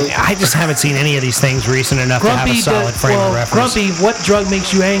plug, yo. I just haven't seen any of these things recent enough to have a solid frame of reference. Grumpy, what drug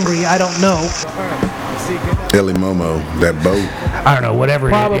makes you angry? I don't know. Ellie Momo, that boat. I don't know, whatever.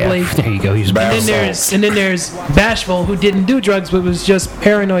 Probably. Yeah. There you go. He's Bath And then salts. there's Bashful, who didn't do drugs but was just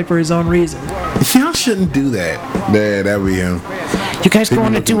paranoid for his own reason. Y'all shouldn't do that. Yeah, that'd be him. You guys go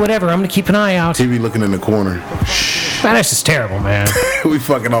on to do whatever. I'm gonna keep an eye out. TV looking in the corner. Man, that's just terrible, man. We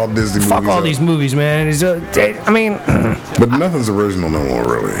fucking all Disney movies. Fuck all up. these movies, man. I mean, But nothing's original no more,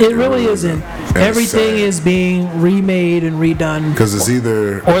 really. It really isn't. Everything is being remade and redone. Because it's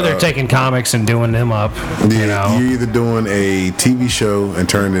either. or they're taking comics and doing them up. You know. You're either doing a TV show and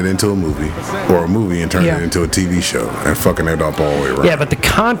turning it into a movie, or a movie and turning Yeah. it into a TV show, and fucking it up all the way around. Yeah, but the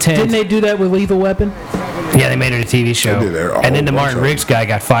content. Didn't they do that with Lethal Weapon? Yeah, they made it a TV show. They did a And then the whole bunch Martin of Riggs guy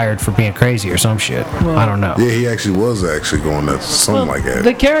got fired for being crazy or some shit. I don't know. Yeah, he actually was going to something like that.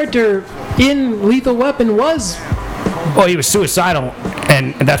 The character in Lethal Weapon was. Well, he was suicidal,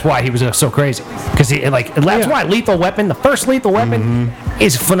 and that's why he was so crazy. Because that's why Lethal Weapon, the first Lethal Weapon,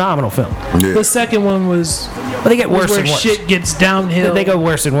 is a phenomenal film. Yeah. The second one was. But they get was worse where and worse. shit gets downhill. They go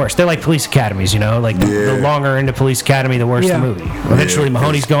worse and worse. They're like police academies, Like the Yeah. longer into police academy, the worse Yeah. the movie. Eventually, Yeah,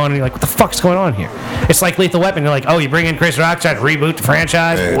 Mahoney's gone, and you're like, "What the fuck's going on here?" It's like Lethal Weapon. You're like, "Oh, you bring in Chris Rock, try to reboot the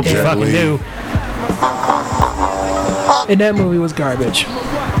franchise? Yeah, What you Jet fucking Li. do?" And that movie was garbage.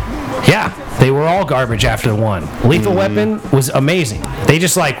 Yeah, they were all garbage after one. Lethal Weapon was amazing. They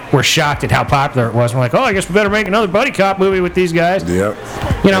just were shocked at how popular it was. We're like, "Oh, I guess we better make another buddy cop movie with these guys." Yep.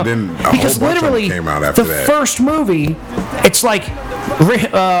 You know, And then a because whole bunch of them literally came out after the that. first movie, it's like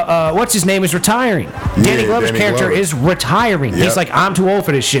what's his name is retiring. Danny Glover's Danny character Glover. is retiring. Yep. He's like, I'm too old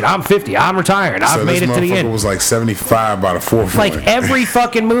for this shit. I'm 50. I'm retired. I've made it to the end. Was like 75 by the fourth Like one. every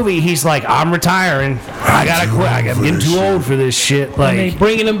fucking movie, he's like, I'm retiring. I gotta quit. I'm getting too old for this shit. And they Like,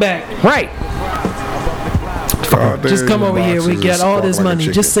 bringing him back. right. Oh, Just come over here. We got all this money.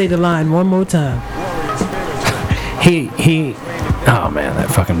 Just say the line one more time. He. Oh man,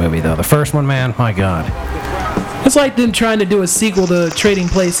 that fucking movie though. The first one, man. My God. It's like them trying to do a sequel to Trading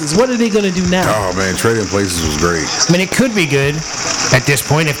Places. What are they going to do now? Oh man, Trading Places was great. I mean, it could be good at this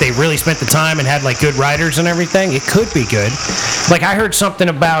point if they really spent the time and had like good writers and everything. It could be good. Like I heard something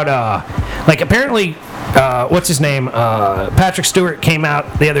about like apparently what's his name? Patrick Stewart came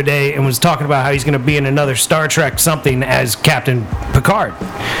out the other day and was talking about how he's going to be in another Star Trek something as Captain Picard.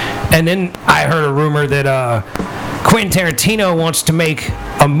 And then I heard a rumor that Quentin Tarantino wants to make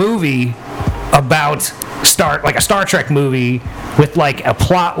a movie about like a Star Trek movie with like a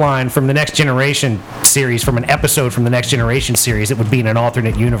plot line from the Next Generation series, from an episode from the Next Generation series. It would be in an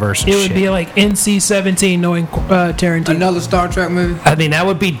alternate universe. And It would be like NC-17 knowing Tarantino. Another Star Trek movie? I mean, that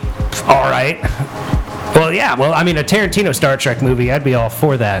would be all right. Well, yeah. Well, I mean, a Tarantino Star Trek movie, I'd be all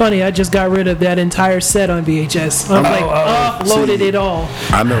for that. Funny, I just got rid of that entire set on VHS. I was uploaded it all.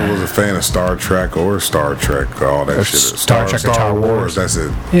 I never was a fan of Star Trek or Star Trek, all that shit. Star Trek or Star Wars. That's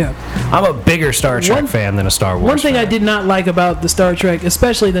it. Yeah. I'm a bigger Star Trek One- fan than a Star Wars One thing fan. I did not like about the Star Trek,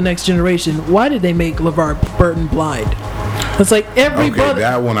 especially the Next Generation, why did they make LeVar Burton blind? It's like every Okay, brother.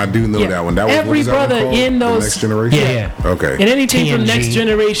 that one I do know Yeah, that one. That was every what is that one brother called? in The those- Next Generation. Yeah. Okay. And anything from TNG. Next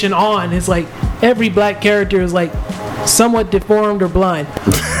Generation on, it's like every black character is like somewhat deformed or blind.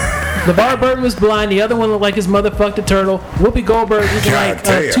 LeVar Burton was blind. The other one looked like his mother fucked a turtle. Whoopi Goldberg was in God like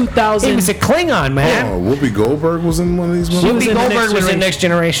damn. 2000. He was a Klingon, man. Oh, Whoopi Goldberg was in one of these She movies. was Whoopi in the Next Goldberg was in Next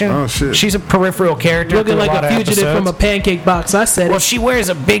Generation. Oh, shit. She's a peripheral character. looking through like lot a of fugitive from a episodes. pancake box. I said Well, it. she wears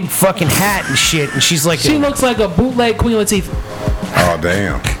a big fucking hat and shit, and she's like. She looks like a bootleg Queen Latifah. Oh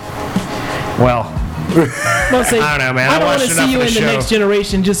damn. Well. I'll say, I don't know, man. I I don't want to watched see enough you of in the the show. Next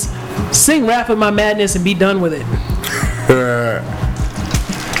Generation. Just sing "Rap of My Madness" and be done with it.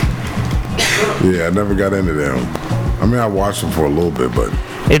 Yeah, I never got into them. I mean, I watched them for a little bit, but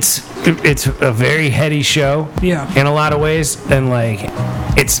It's a very heady show. Yeah. In a lot of ways, and like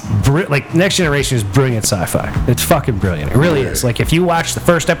it's like Next Generation is brilliant sci-fi. It's fucking brilliant. It really is. Like if you watch the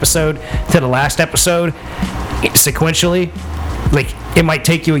first episode to the last episode sequentially, like it might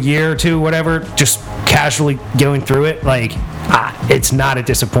take you a year or two, whatever, just casually going through it. Like it's not a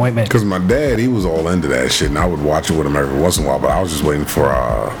disappointment. because my dad, he was all into that shit, and I would watch it with him every once in a while. But I was just waiting for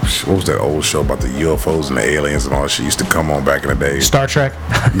what was that old show about the UFOs and the aliens and all that shit used to come on back in the day. Star Trek,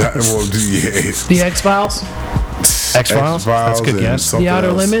 Well, yeah. The X-Files, X-Files. That's a good and guess. something The Outer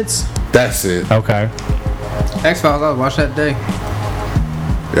else. Limits. That's it. Okay. X-Files, I was watching that day.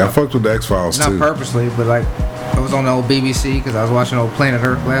 Yeah, I fucked with the X Files Not too. purposely, but like, I was on the old BBC because I was watching old Planet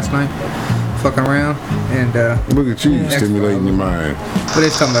Earth last night. Fucking around. And, Look at you, Yeah. stimulating your mind. but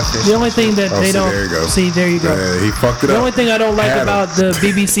it's talking about fish. The only thing that Oh, they see, don't there you go. see, there you go. Yeah, he fucked it The up. only thing I don't like Had him. about the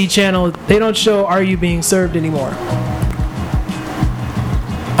BBC channel, they don't show "Are You Being Served" anymore.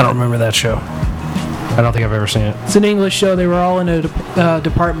 I don't remember that show. I don't think I've ever seen it. It's an English show. They were all in a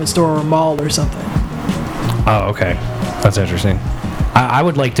department store or mall or something. Oh, okay. That's interesting. I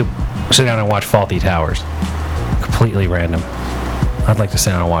would like to sit down and watch Faulty Towers. Completely random. I'd like to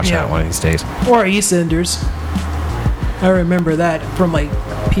sit down and watch Yeah. that one of these days. Or EastEnders. I remember that from like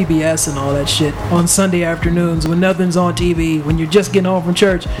PBS and all that shit on Sunday afternoons when nothing's on TV. When you're just getting home from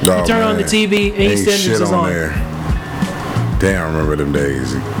church, Oh, you turn on the man. TV, and Ain't EastEnders shit is on. there. Damn, I remember them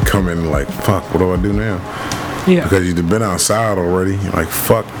days. You come in like, fuck, what do I do now? Yeah. Because you've been outside already. You're like,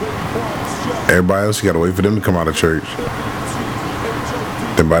 fuck. Everybody else, you gotta wait for them to come out of church.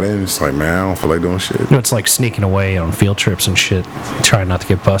 Then by then, it's like, man, I don't feel like doing shit. You know, it's like sneaking away on field trips and shit, trying not to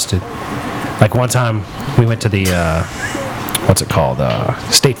get busted. Like one time, we went to the what's it called,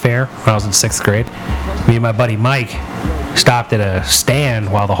 State Fair when I was in 6th grade. Me and my buddy Mike stopped at a stand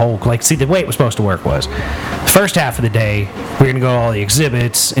while the whole see the way it was supposed to work was the first half of the day we're gonna go to all the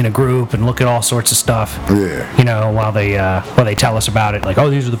exhibits in a group and look at all sorts of stuff. Yeah. You know, while they tell us about it, like, oh,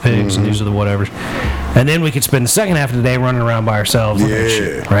 these are the pigs and these are the whatevers, and then we could spend the second half of the day running around by ourselves looking at Yeah.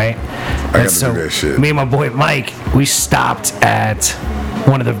 shit, right? I gotta do that shit. Me and my boy Mike, we stopped at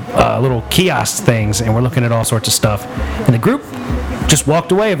one of the little kiosk things, and we're looking at all sorts of stuff. And the group just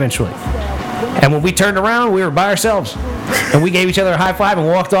walked away eventually. And when we turned around, we were by ourselves. And we gave each other a high five and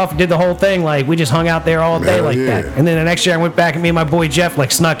walked off and did the whole thing. Like, we just hung out there all day that. And then the next year I went back and me and my boy Jeff,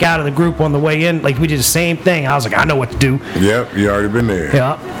 like, snuck out of the group on the way in. Like, we did the same thing. I was like, I know what to do. Yep, you already been there.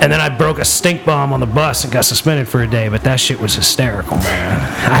 Yeah. And then I broke a stink bomb on the bus and got suspended for a day. But that shit was hysterical, man.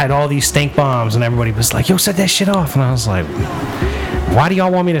 I had all these stink bombs and everybody was like, yo, set that shit off. And I was like, why do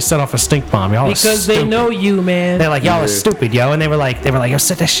y'all want me to set off a stink bomb? Y'all because they know you, man. They're like, y'all are stupid, yo. And they were like, yo,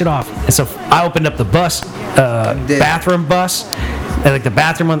 set that shit off. And so I opened up the bus, bathroom bus. And like the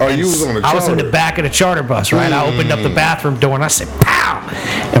bathroom on, you was on the I was in the back of the charter bus, right? I opened up the bathroom door and I said, pow!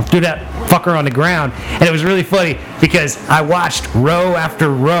 And threw that fucker on the ground. And it was really funny because I watched row after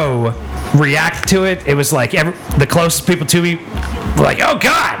row react to it. It was like the closest people to me were like, oh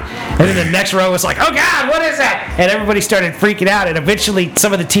God! And then the next row was like, oh God, what is that? And everybody started freaking out. And eventually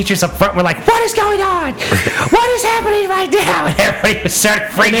some of the teachers up front were like, what is going on? What is happening right now? And everybody started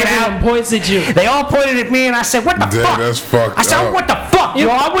freaking out. And points at you. They all pointed at me and I said, what the fuck? That's fucked I said, up. what the fuck? Yo,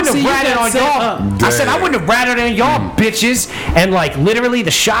 I wouldn't have ratted on y'all. I said, I wouldn't have ratted on y'all bitches. And like literally the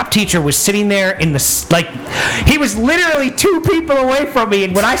shop teacher was sitting there in the, like, he was literally 2 people away from me.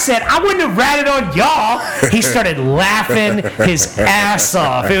 And when I said, I wouldn't have ratted on y'all, he started laughing his ass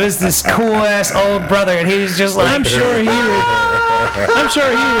off. It was this cool ass old brother, and he was just like, I'm sure he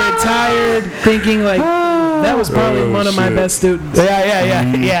retired thinking like that was probably one of my best students.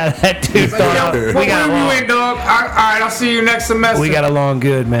 Yeah. That dude thought we got along. You in, dog? All right, I'll see you next semester. We got along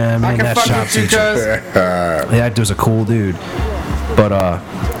good, man. I can that fuck shop with you, teacher. cuz. Yeah, that dude's a cool dude. But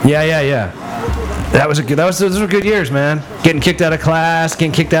yeah. Those were good years, man. Getting kicked out of class,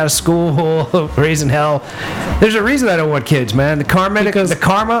 getting kicked out of school, raising hell. There's a reason I don't want kids, man. The karma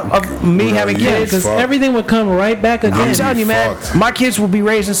of me having kids. Because everything would come right back again. I'm telling you, man. My kids would be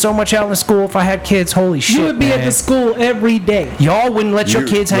raising so much hell in school if I had kids. Holy shit, you would be at the school every day. Y'all wouldn't let your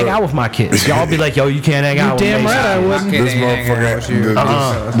kids hang out with my kids. Y'all be like, yo, you can't hang out with me. Damn right I wouldn't. This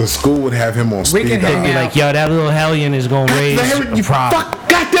motherfucker, the school would have him on speed dial. They'd be like, yo, that little hellion is going to raise a problem.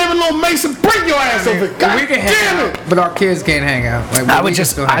 Goddamn it, little Mason, bring your ass over. God we can hang out, but our kids can't hang out. Like, this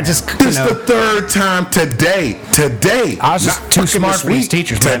is the 3rd time today. I was just too smart for these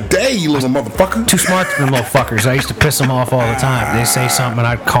teachers, man. Today, you little motherfucker. Too smart for them little fuckers. I used to piss them off all the time. They say something and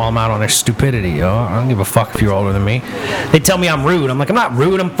I'd call them out on their stupidity, yo. I don't give a fuck if you're older than me. They tell me I'm rude. I'm like, I'm not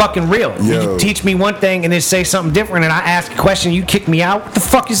rude, I'm fucking real. You teach me one thing and then say something different and I ask a question, you kick me out? What the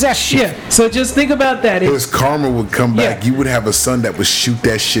fuck is that shit? Yeah, so just think about that. His karma would come back. You would have a son that would shoot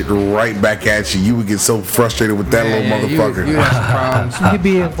that shit right back at you. You would get so frustrated with that little motherfucker. You have some problems. You'd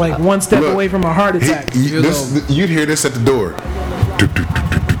be like one step away from a heart attack. You'd hear this at the door.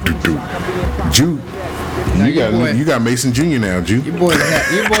 Jude, you got Mason Jr. now, Jude. Your boy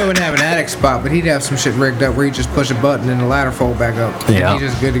wouldn't have an attic spot, but he'd have some shit rigged up where he'd just push a button and the ladder fold back up. Yeah. He's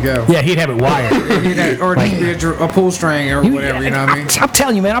just good to go. Yeah, he'd have it wired. Or a pull string or whatever, you know what I mean? I'm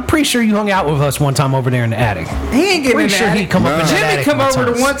telling you, man, I'm pretty sure you hung out with us one time over there in the attic. He ain't getting in the attic. He'd come up in the attic. Jimmy come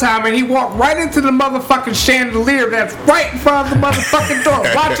over the one time and he walked right into the motherfucking chandelier that's right in front of the motherfucking door.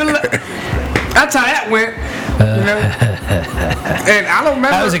 That's how that went. You know? And I don't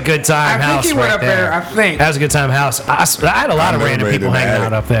remember. That was a good time house. I think he went up there. I think that was a good time house. I had a lot of random people hanging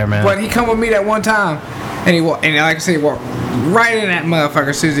out up there, man. But he come with me that one time, and he walked, and like I said, he walked right in that motherfucker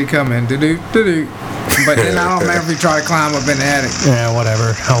as soon as he come in. Do. But then I don't remember if he tried to climb up in the attic. Yeah,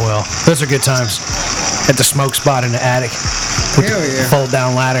 whatever. Oh well. Those are good times. At the smoke spot in the attic. Hell yeah. Fold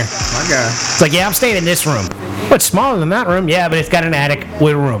down ladder. My God. It's like, yeah, I'm staying in this room. But smaller than that room, yeah, but it's got an attic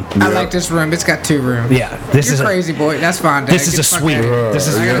with a room. I like this room. It's got 2 rooms. Yeah, this is crazy, boy. That's fine. Dad. This is a suite. This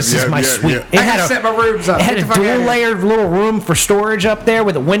is my suite. I can set my rooms up. It had a dual-layered little room for storage up there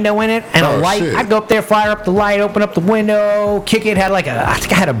with a window in it and a light. Shit. I'd go up there, fire up the light, open up the window, kick it. Had I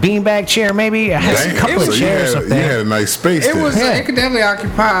think I had a beanbag chair, maybe. I had a couple of chairs up there. You had a nice space. It could definitely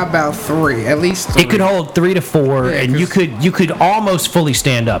occupy about 3, at least 3. It could hold 3 to 4, and you could almost fully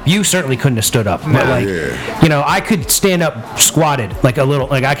stand up. You certainly couldn't have stood up, but I could stand up squatted like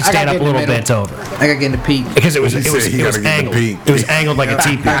I could stand up a little bent over. I got to get in the peak because it was angled. It was angled like a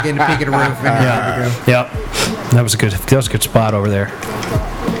teepee. I got to get in the peak of the roof. Yep. That was a good spot over there.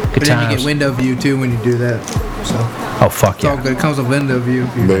 Good times. Then you get window view too when you do that. So. Oh fuck it's all good. It comes with window view.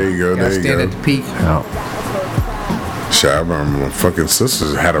 There you go. There you go. Stand at the peak. Shit, I remember my fucking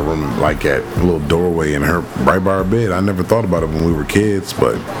sisters had a room like that, a little doorway in her right by her bed. I never thought about it when we were kids,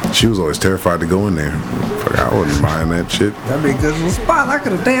 but she was always terrified to go in there. Fuck, I wasn't buying that shit. That'd be a good little spot. I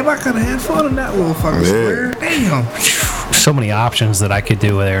could have had fun in that little fucking square. Damn. So many options that I could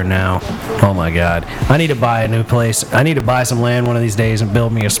do there now. Oh my God. I need to buy a new place. I need to buy some land one of these days and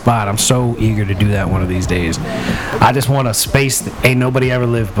build me a spot. I'm so eager to do that one of these days. I just want a space that ain't nobody ever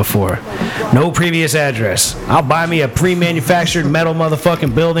lived before. No previous address. I'll buy me a pre-manufactured metal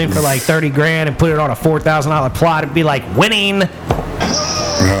motherfucking building for like 30 grand and put it on a $4,000 plot and be like, winning.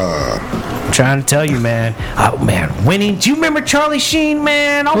 Trying to tell you, man. Oh man, winning. Do you remember Charlie Sheen,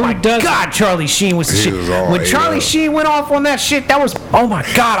 man? Oh my God, Charlie Sheen was the shit. When Charlie Sheen went off on that shit, that was, oh my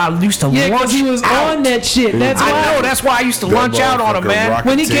God, I used to lunch he was out. on that shit. That's why. I know. That's why I used to lunch out on him, man.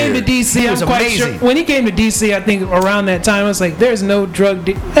 When he came to DC, it was amazing. When he came to DC, I think around that time, I was like, "There's no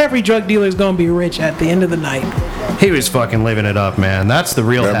every drug dealer is gonna be rich at the end of the night." He was fucking living it up, man. That's the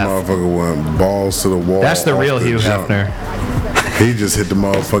real. That motherfucker went balls to the wall. That's the real Hugh Hefner. He just hit the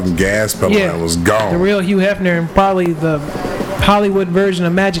motherfucking gas pedal and was gone. The real Hugh Hefner and probably the Hollywood version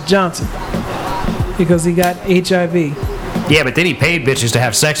of Magic Johnson because he got HIV. Yeah, but then he paid bitches to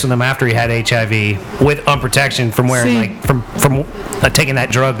have sex with him after he had HIV with unprotection from wearing from taking that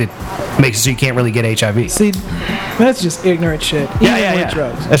drug that makes it so you can't really get HIV. See, that's just ignorant shit. Yeah.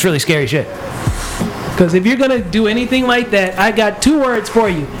 Drugs. That's really scary shit. Because if you're gonna do anything like that, I got 2 words for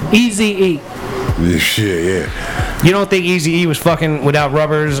you: Eazy-E. Shit, yeah. You don't think Eazy-E was fucking without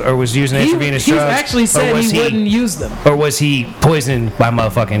rubbers or was using intravenous drugs? He actually said he wouldn't use them. Or was he poisoned by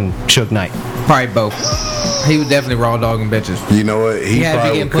motherfucking Suge Knight? Probably both. He was definitely raw dogging bitches. You know what? He had to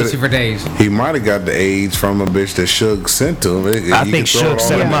be getting pussy for days. He might have got the AIDS from a bitch that Suge sent to him. I think Suge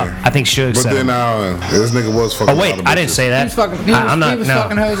set him up. I think Suge set him up. But then this nigga was fucking. Oh wait, I didn't say that. He was fucking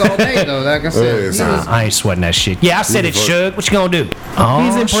hoes all day though. Like I said, I ain't sweating that shit. Yeah, I said it, Suge. What you gonna do? Oh,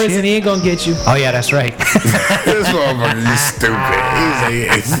 he's in prison. He ain't gonna get you. Oh yeah, that's right. This motherfucker, you stupid.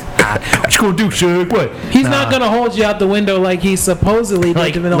 What you gonna do, Suge? What? He's not gonna hold you out the window like he supposedly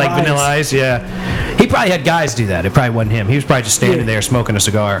did to Vanilla Ice. Vanilla Ice, yeah. He probably had guys do that. It probably wasn't him. He was probably just standing there smoking a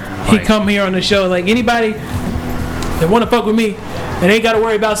cigar. He come here on the show like anybody that want to fuck with me and ain't got to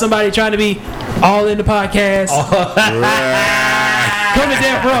worry about somebody trying to be all in the podcast. Come to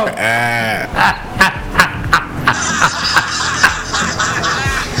Death Row.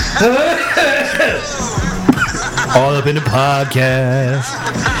 All up in the podcast,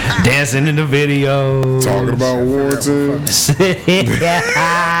 dancing in the video, talking about Warrington.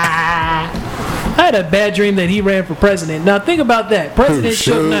 I had a bad dream that he ran for president. Now think about that. President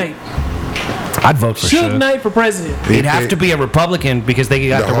Suge Knight. I'd vote for Suge Knight for president. He'd have to be a Republican because they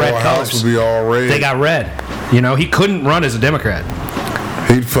got the red colors. Would be all red. They got red. You know, he couldn't run as a Democrat.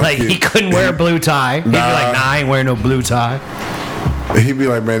 He couldn't wear a blue tie. He'd be like, nah, I ain't wearing no blue tie. He'd be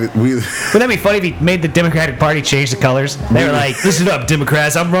like, man, wouldn't that be funny if he made the Democratic Party change the colors? They were like, listen up,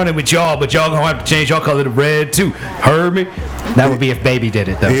 Democrats, I'm running with y'all, but y'all gonna have to change y'all color to red too. Heard me? That would be if Baby did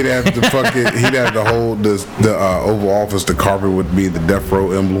it though. He'd have to hold the Oval Office. The carpet would be the Death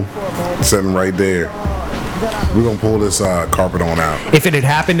Row emblem, sitting right there. We're gonna pull this carpet on out. If it had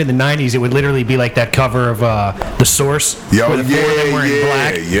happened in the 90s, it would literally be like that cover of The Source. Yo, where the four of them were in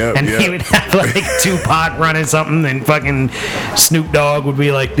black. And he would have like Tupac running something, and fucking Snoop Dogg would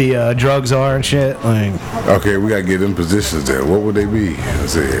be like the drugs are and shit. Like, okay, we gotta get them positions there. What would they be?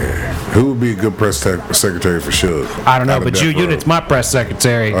 Who would be a good press secretary for Suge? I don't know, but Jew Unit's my press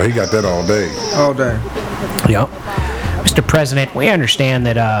secretary. Oh, he got that all day. All day. Yep. Mr. President, we understand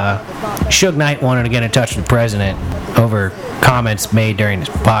that Suge Knight wanted to get in touch with the president over comments made during this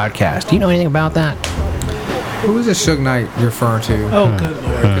podcast. Do you know anything about that? Who is this Suge Knight referring to? Oh, good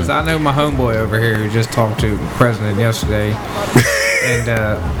lord. Because I know my homeboy over here who just talked to the president yesterday. And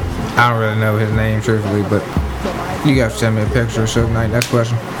I don't really know his name, truthfully, but you got to send me a picture of Suge Knight. Next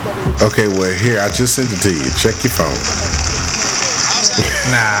question. Okay, well, here, I just sent it to you. Check your phone.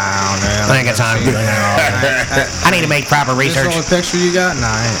 Nah, I ain't got time to do that. I need to make proper research. This the only picture you got? Nah,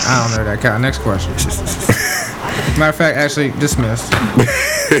 I don't know that guy. Next question. Matter of fact, actually, dismissed.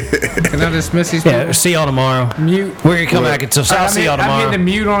 Can I dismiss these people? Yeah, see y'all tomorrow. Mute. We're going to come back until I'll see y'all tomorrow. I'm hitting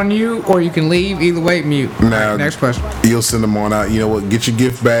the mute on you, or you can leave. Either way, mute. Now, next question. You'll send them on out. You know what? Get your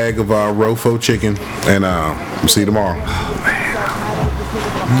gift bag of Rofo chicken, and we'll see you tomorrow. Oh, man.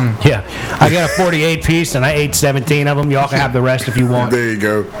 Yeah, I got a 48 piece and I ate 17 of them. Y'all can have the rest if you want. There you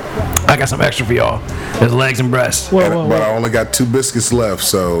go. I got some extra for y'all. There's legs and breasts. But I only got 2 biscuits left,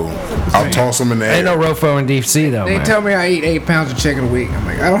 so I'll toss them in the air. Ain't no Rofo in DC though. They tell me I eat 8 pounds of chicken a week. I'm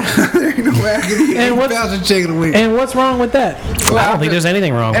like, I don't know. ain't no way I can eat And 8,000 chicken a week. And what's wrong with that? I don't think there's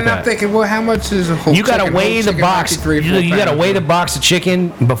anything wrong with And that. I'm thinking, well, how much is a whole You gotta chicken? weigh Whole the chicken box. might be 3 or 4 You gotta pounds. weigh the box of chicken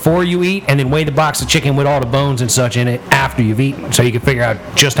before you eat, and then weigh the box of chicken with all the bones and such in it after you've eaten, so you can figure out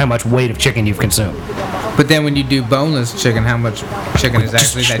just how much weight of chicken you've consumed. But then when you do boneless chicken, how much chicken is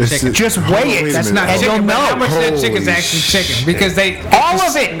actually that chicken? Just weigh it. Wait a That's minute. not And chicken. you'll But how know. much of that chicken's Holy actually chicken? shit. Because All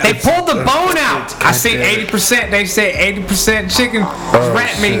of it. They pulled the bone out. I see 80%. They say 80% chicken.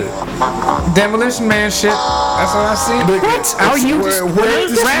 Rat meat. Demolition Man shit. That's what I see. What? Are you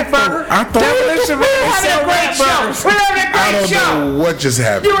Rat burger? I thought Demolition Man. They sell rat burgers. We're having a I great don't know what just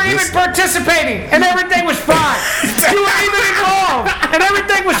happened. You were even This- participating, and everything was fine. You were even involved, and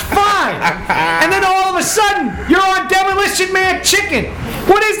everything was fine. And then all of a sudden, you're on Demolition Man Chicken.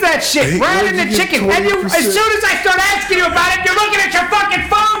 What is that shit? Hey, Rat where'd in the you get chicken. And you, as 20%? soon as I start asking you about it, you're looking at your fucking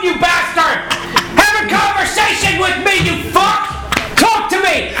phone, you bastard. Have a conversation with me, you fuck. Talk to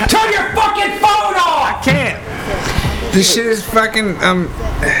me. Turn your fucking phone off. Can't. This shit is fucking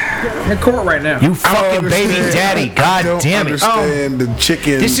in court right now. You I don't fucking baby understand. daddy. God I don't damn it. understand the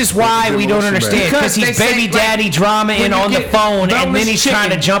chicken. This is why we don't Demolition understand, Man. because he's Because they say, baby like, daddy drama in when you on the get phone, and then boneless he's trying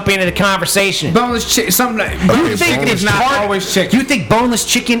to chicken- jump into the conversation. Boneless chicken. Something like You boneless think chicken it's is not part- always chicken. You think boneless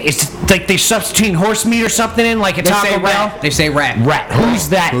chicken is like they're substituting horse meat or something in, like a They say Taco Bell? rat. They say rat. Rat. Who's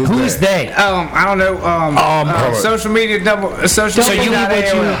that? Who's Who's that? they? I don't know. hold on. Social media double. Social Don't media. believe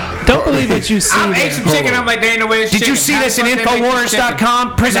what you don't believe what you see. I ate there. some chicken. I'm like, they ain't no way. it's Did you chicken. see How this the in fuck they make this chicken?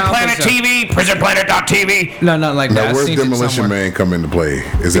 Infowars.com, Prison No, I don't Planet think so. TV, PrisonPlanet.tv? No, not like that. Now, I've where's seen it Demolition somewhere. Man come into play?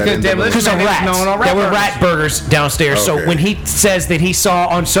 Is that Because in Demolition Because of Man is rats. known on rat There were burgers. rat burgers downstairs. So Okay. when he says that he saw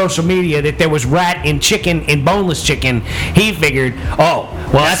on social media that there was rat in chicken, in boneless chicken, he figured, oh,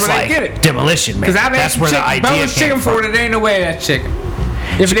 well, that's where they like get it. Demolition Man. Because I've That's ate where the chicken, idea boneless came chicken from. for it. There ain't no way that's chicken.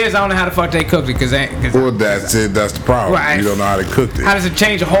 If it is, I don't know how the fuck they cooked it. Because Well, that's it. That's the problem. Right. You don't know how they cooked it. how does it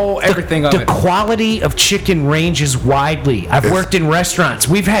change the whole everything of The it? quality of chicken ranges widely. I've worked in restaurants.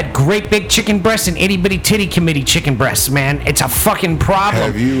 We've had great big chicken breasts and itty bitty titty committee chicken breasts, man. It's a fucking problem.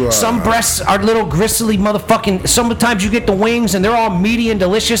 Have you, Some breasts are little gristly motherfucking. Sometimes you get the wings and they're all meaty and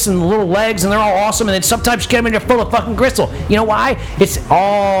delicious, and the little legs and they're all awesome. And then sometimes you get them and they're full of fucking gristle. You know why? It's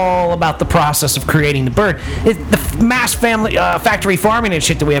all about the process of creating the bird. The mass family factory farming and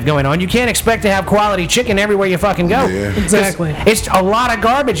shit that we have going on. You can't expect to have quality chicken everywhere you fucking go. Yeah. Exactly. It's a lot of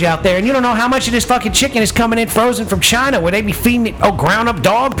garbage out there, and you don't know how much of this fucking chicken is coming in frozen from China, where they be feeding it, ground up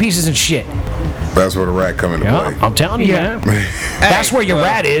dog pieces and shit. That's where the rat come into play. I'm telling you, Yeah. man. That's where your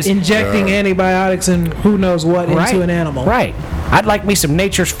rat is. Injecting antibiotics and who knows what Right. into an animal. Right. I'd like me some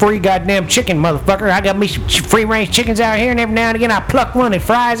nature's free goddamn chicken, motherfucker. I got me some free range chickens out here, and every now and again I pluck one and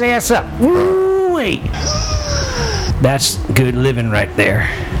fry his ass up. Woo-wee. That's good living right there.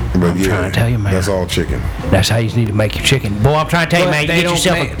 But I'm trying to tell you, man. That's all chicken. That's how you need to make your chicken. Boy, I'm trying to tell you, man, you get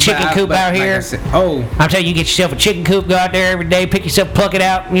yourself a chicken coop out here. I'm telling you, get yourself a chicken coop, go out there every day, pick yourself, pluck it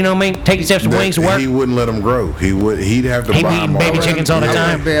out, you know what I mean? Take yourself some wings to work. He wouldn't let them grow. He'd have to He buy be eating them baby all. chickens all the Yeah.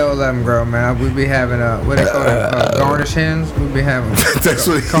 time. I be able to let them grow, man. We be having what they call it, garnish hens. We be having That's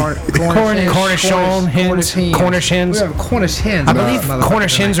what Cornish hens. Cornish hens. We have Cornish hens. I believe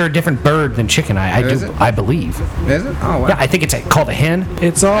Cornish hens are a different bird than chicken. Is it? I believe. Is it? Oh, wow. Yeah, I think it's called a hen.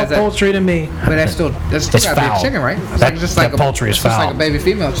 It's all Is that- poultry to me. But that's still It's gotta be foul. a chicken, right? It's That- like just that like poultry is it's just foul. like a baby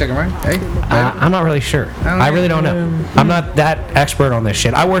female chicken, right? Hey, I'm not really sure. don't I know. really don't know. I'm not that expert on this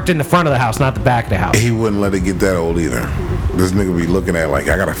shit. I worked in the front of the house, not the back of the house. He wouldn't let it get that old either. This nigga be looking at it like,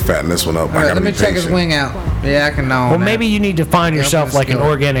 I gotta fatten this one up. all I right, gotta let me be check his patient. wing out. Yeah, I can know. Well, maybe you need to find Yeah, yourself I'm like an skilled.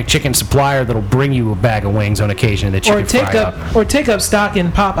 organic chicken supplier that'll bring you a bag of wings on occasion that you Or can take fry up up. or take up stock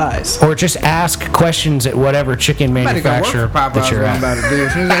in Popeyes. Or just ask questions at whatever chicken Might have got work manufacturer for Popeyes. that you're What I'm at. about to do.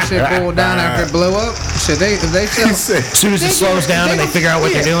 As soon as that shit cool down after it blow up, shit, if they sell. He said, As soon as it slows down and they figure out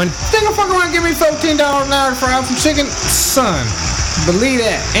what they're doing. They gonna fuck around and give me $14 an hour to fry up some chicken, son. Believe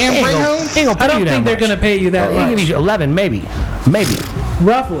that. And Ain't bring gonna- home. ain't gonna I pay don't you that think they're much. gonna pay you that They can much. give you 11, maybe.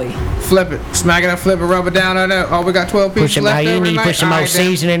 Roughly. Flip it, smack it up, flip it, rub it down on there. Oh, we got 12 Put pieces some left over onion, you tonight. put some All more right, then.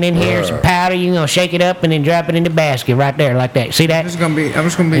 seasoning in here, some powder. You gonna shake it up and then drop it in the basket right there, like that. See that? I'm just gonna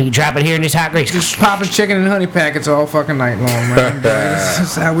And you be drop it here in this hot grease. just popping chicken and honey packets all fucking night long, man. This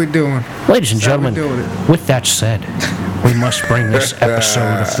is how we doing. Ladies and That's how we gentlemen, doing it. with that said, we must bring this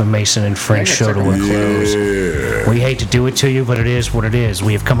episode of the Mason and Friends show to a close. yeah. We hate to do it to you, but it is what it is.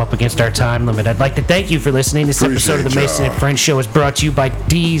 We have come up against our time limit. I'd like to thank you for listening. This episode of the Appreciate Mason and y'all. Friends show is brought to you by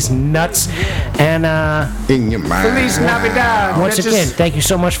D's Nuts. And In your mind. Feliz Navidad. once That again, just- thank you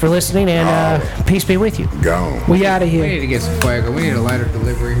so much for listening, and peace be with you. Gone. We out of we here. need to get some fuego. We need a lighter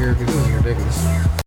delivery here because this is ridiculous.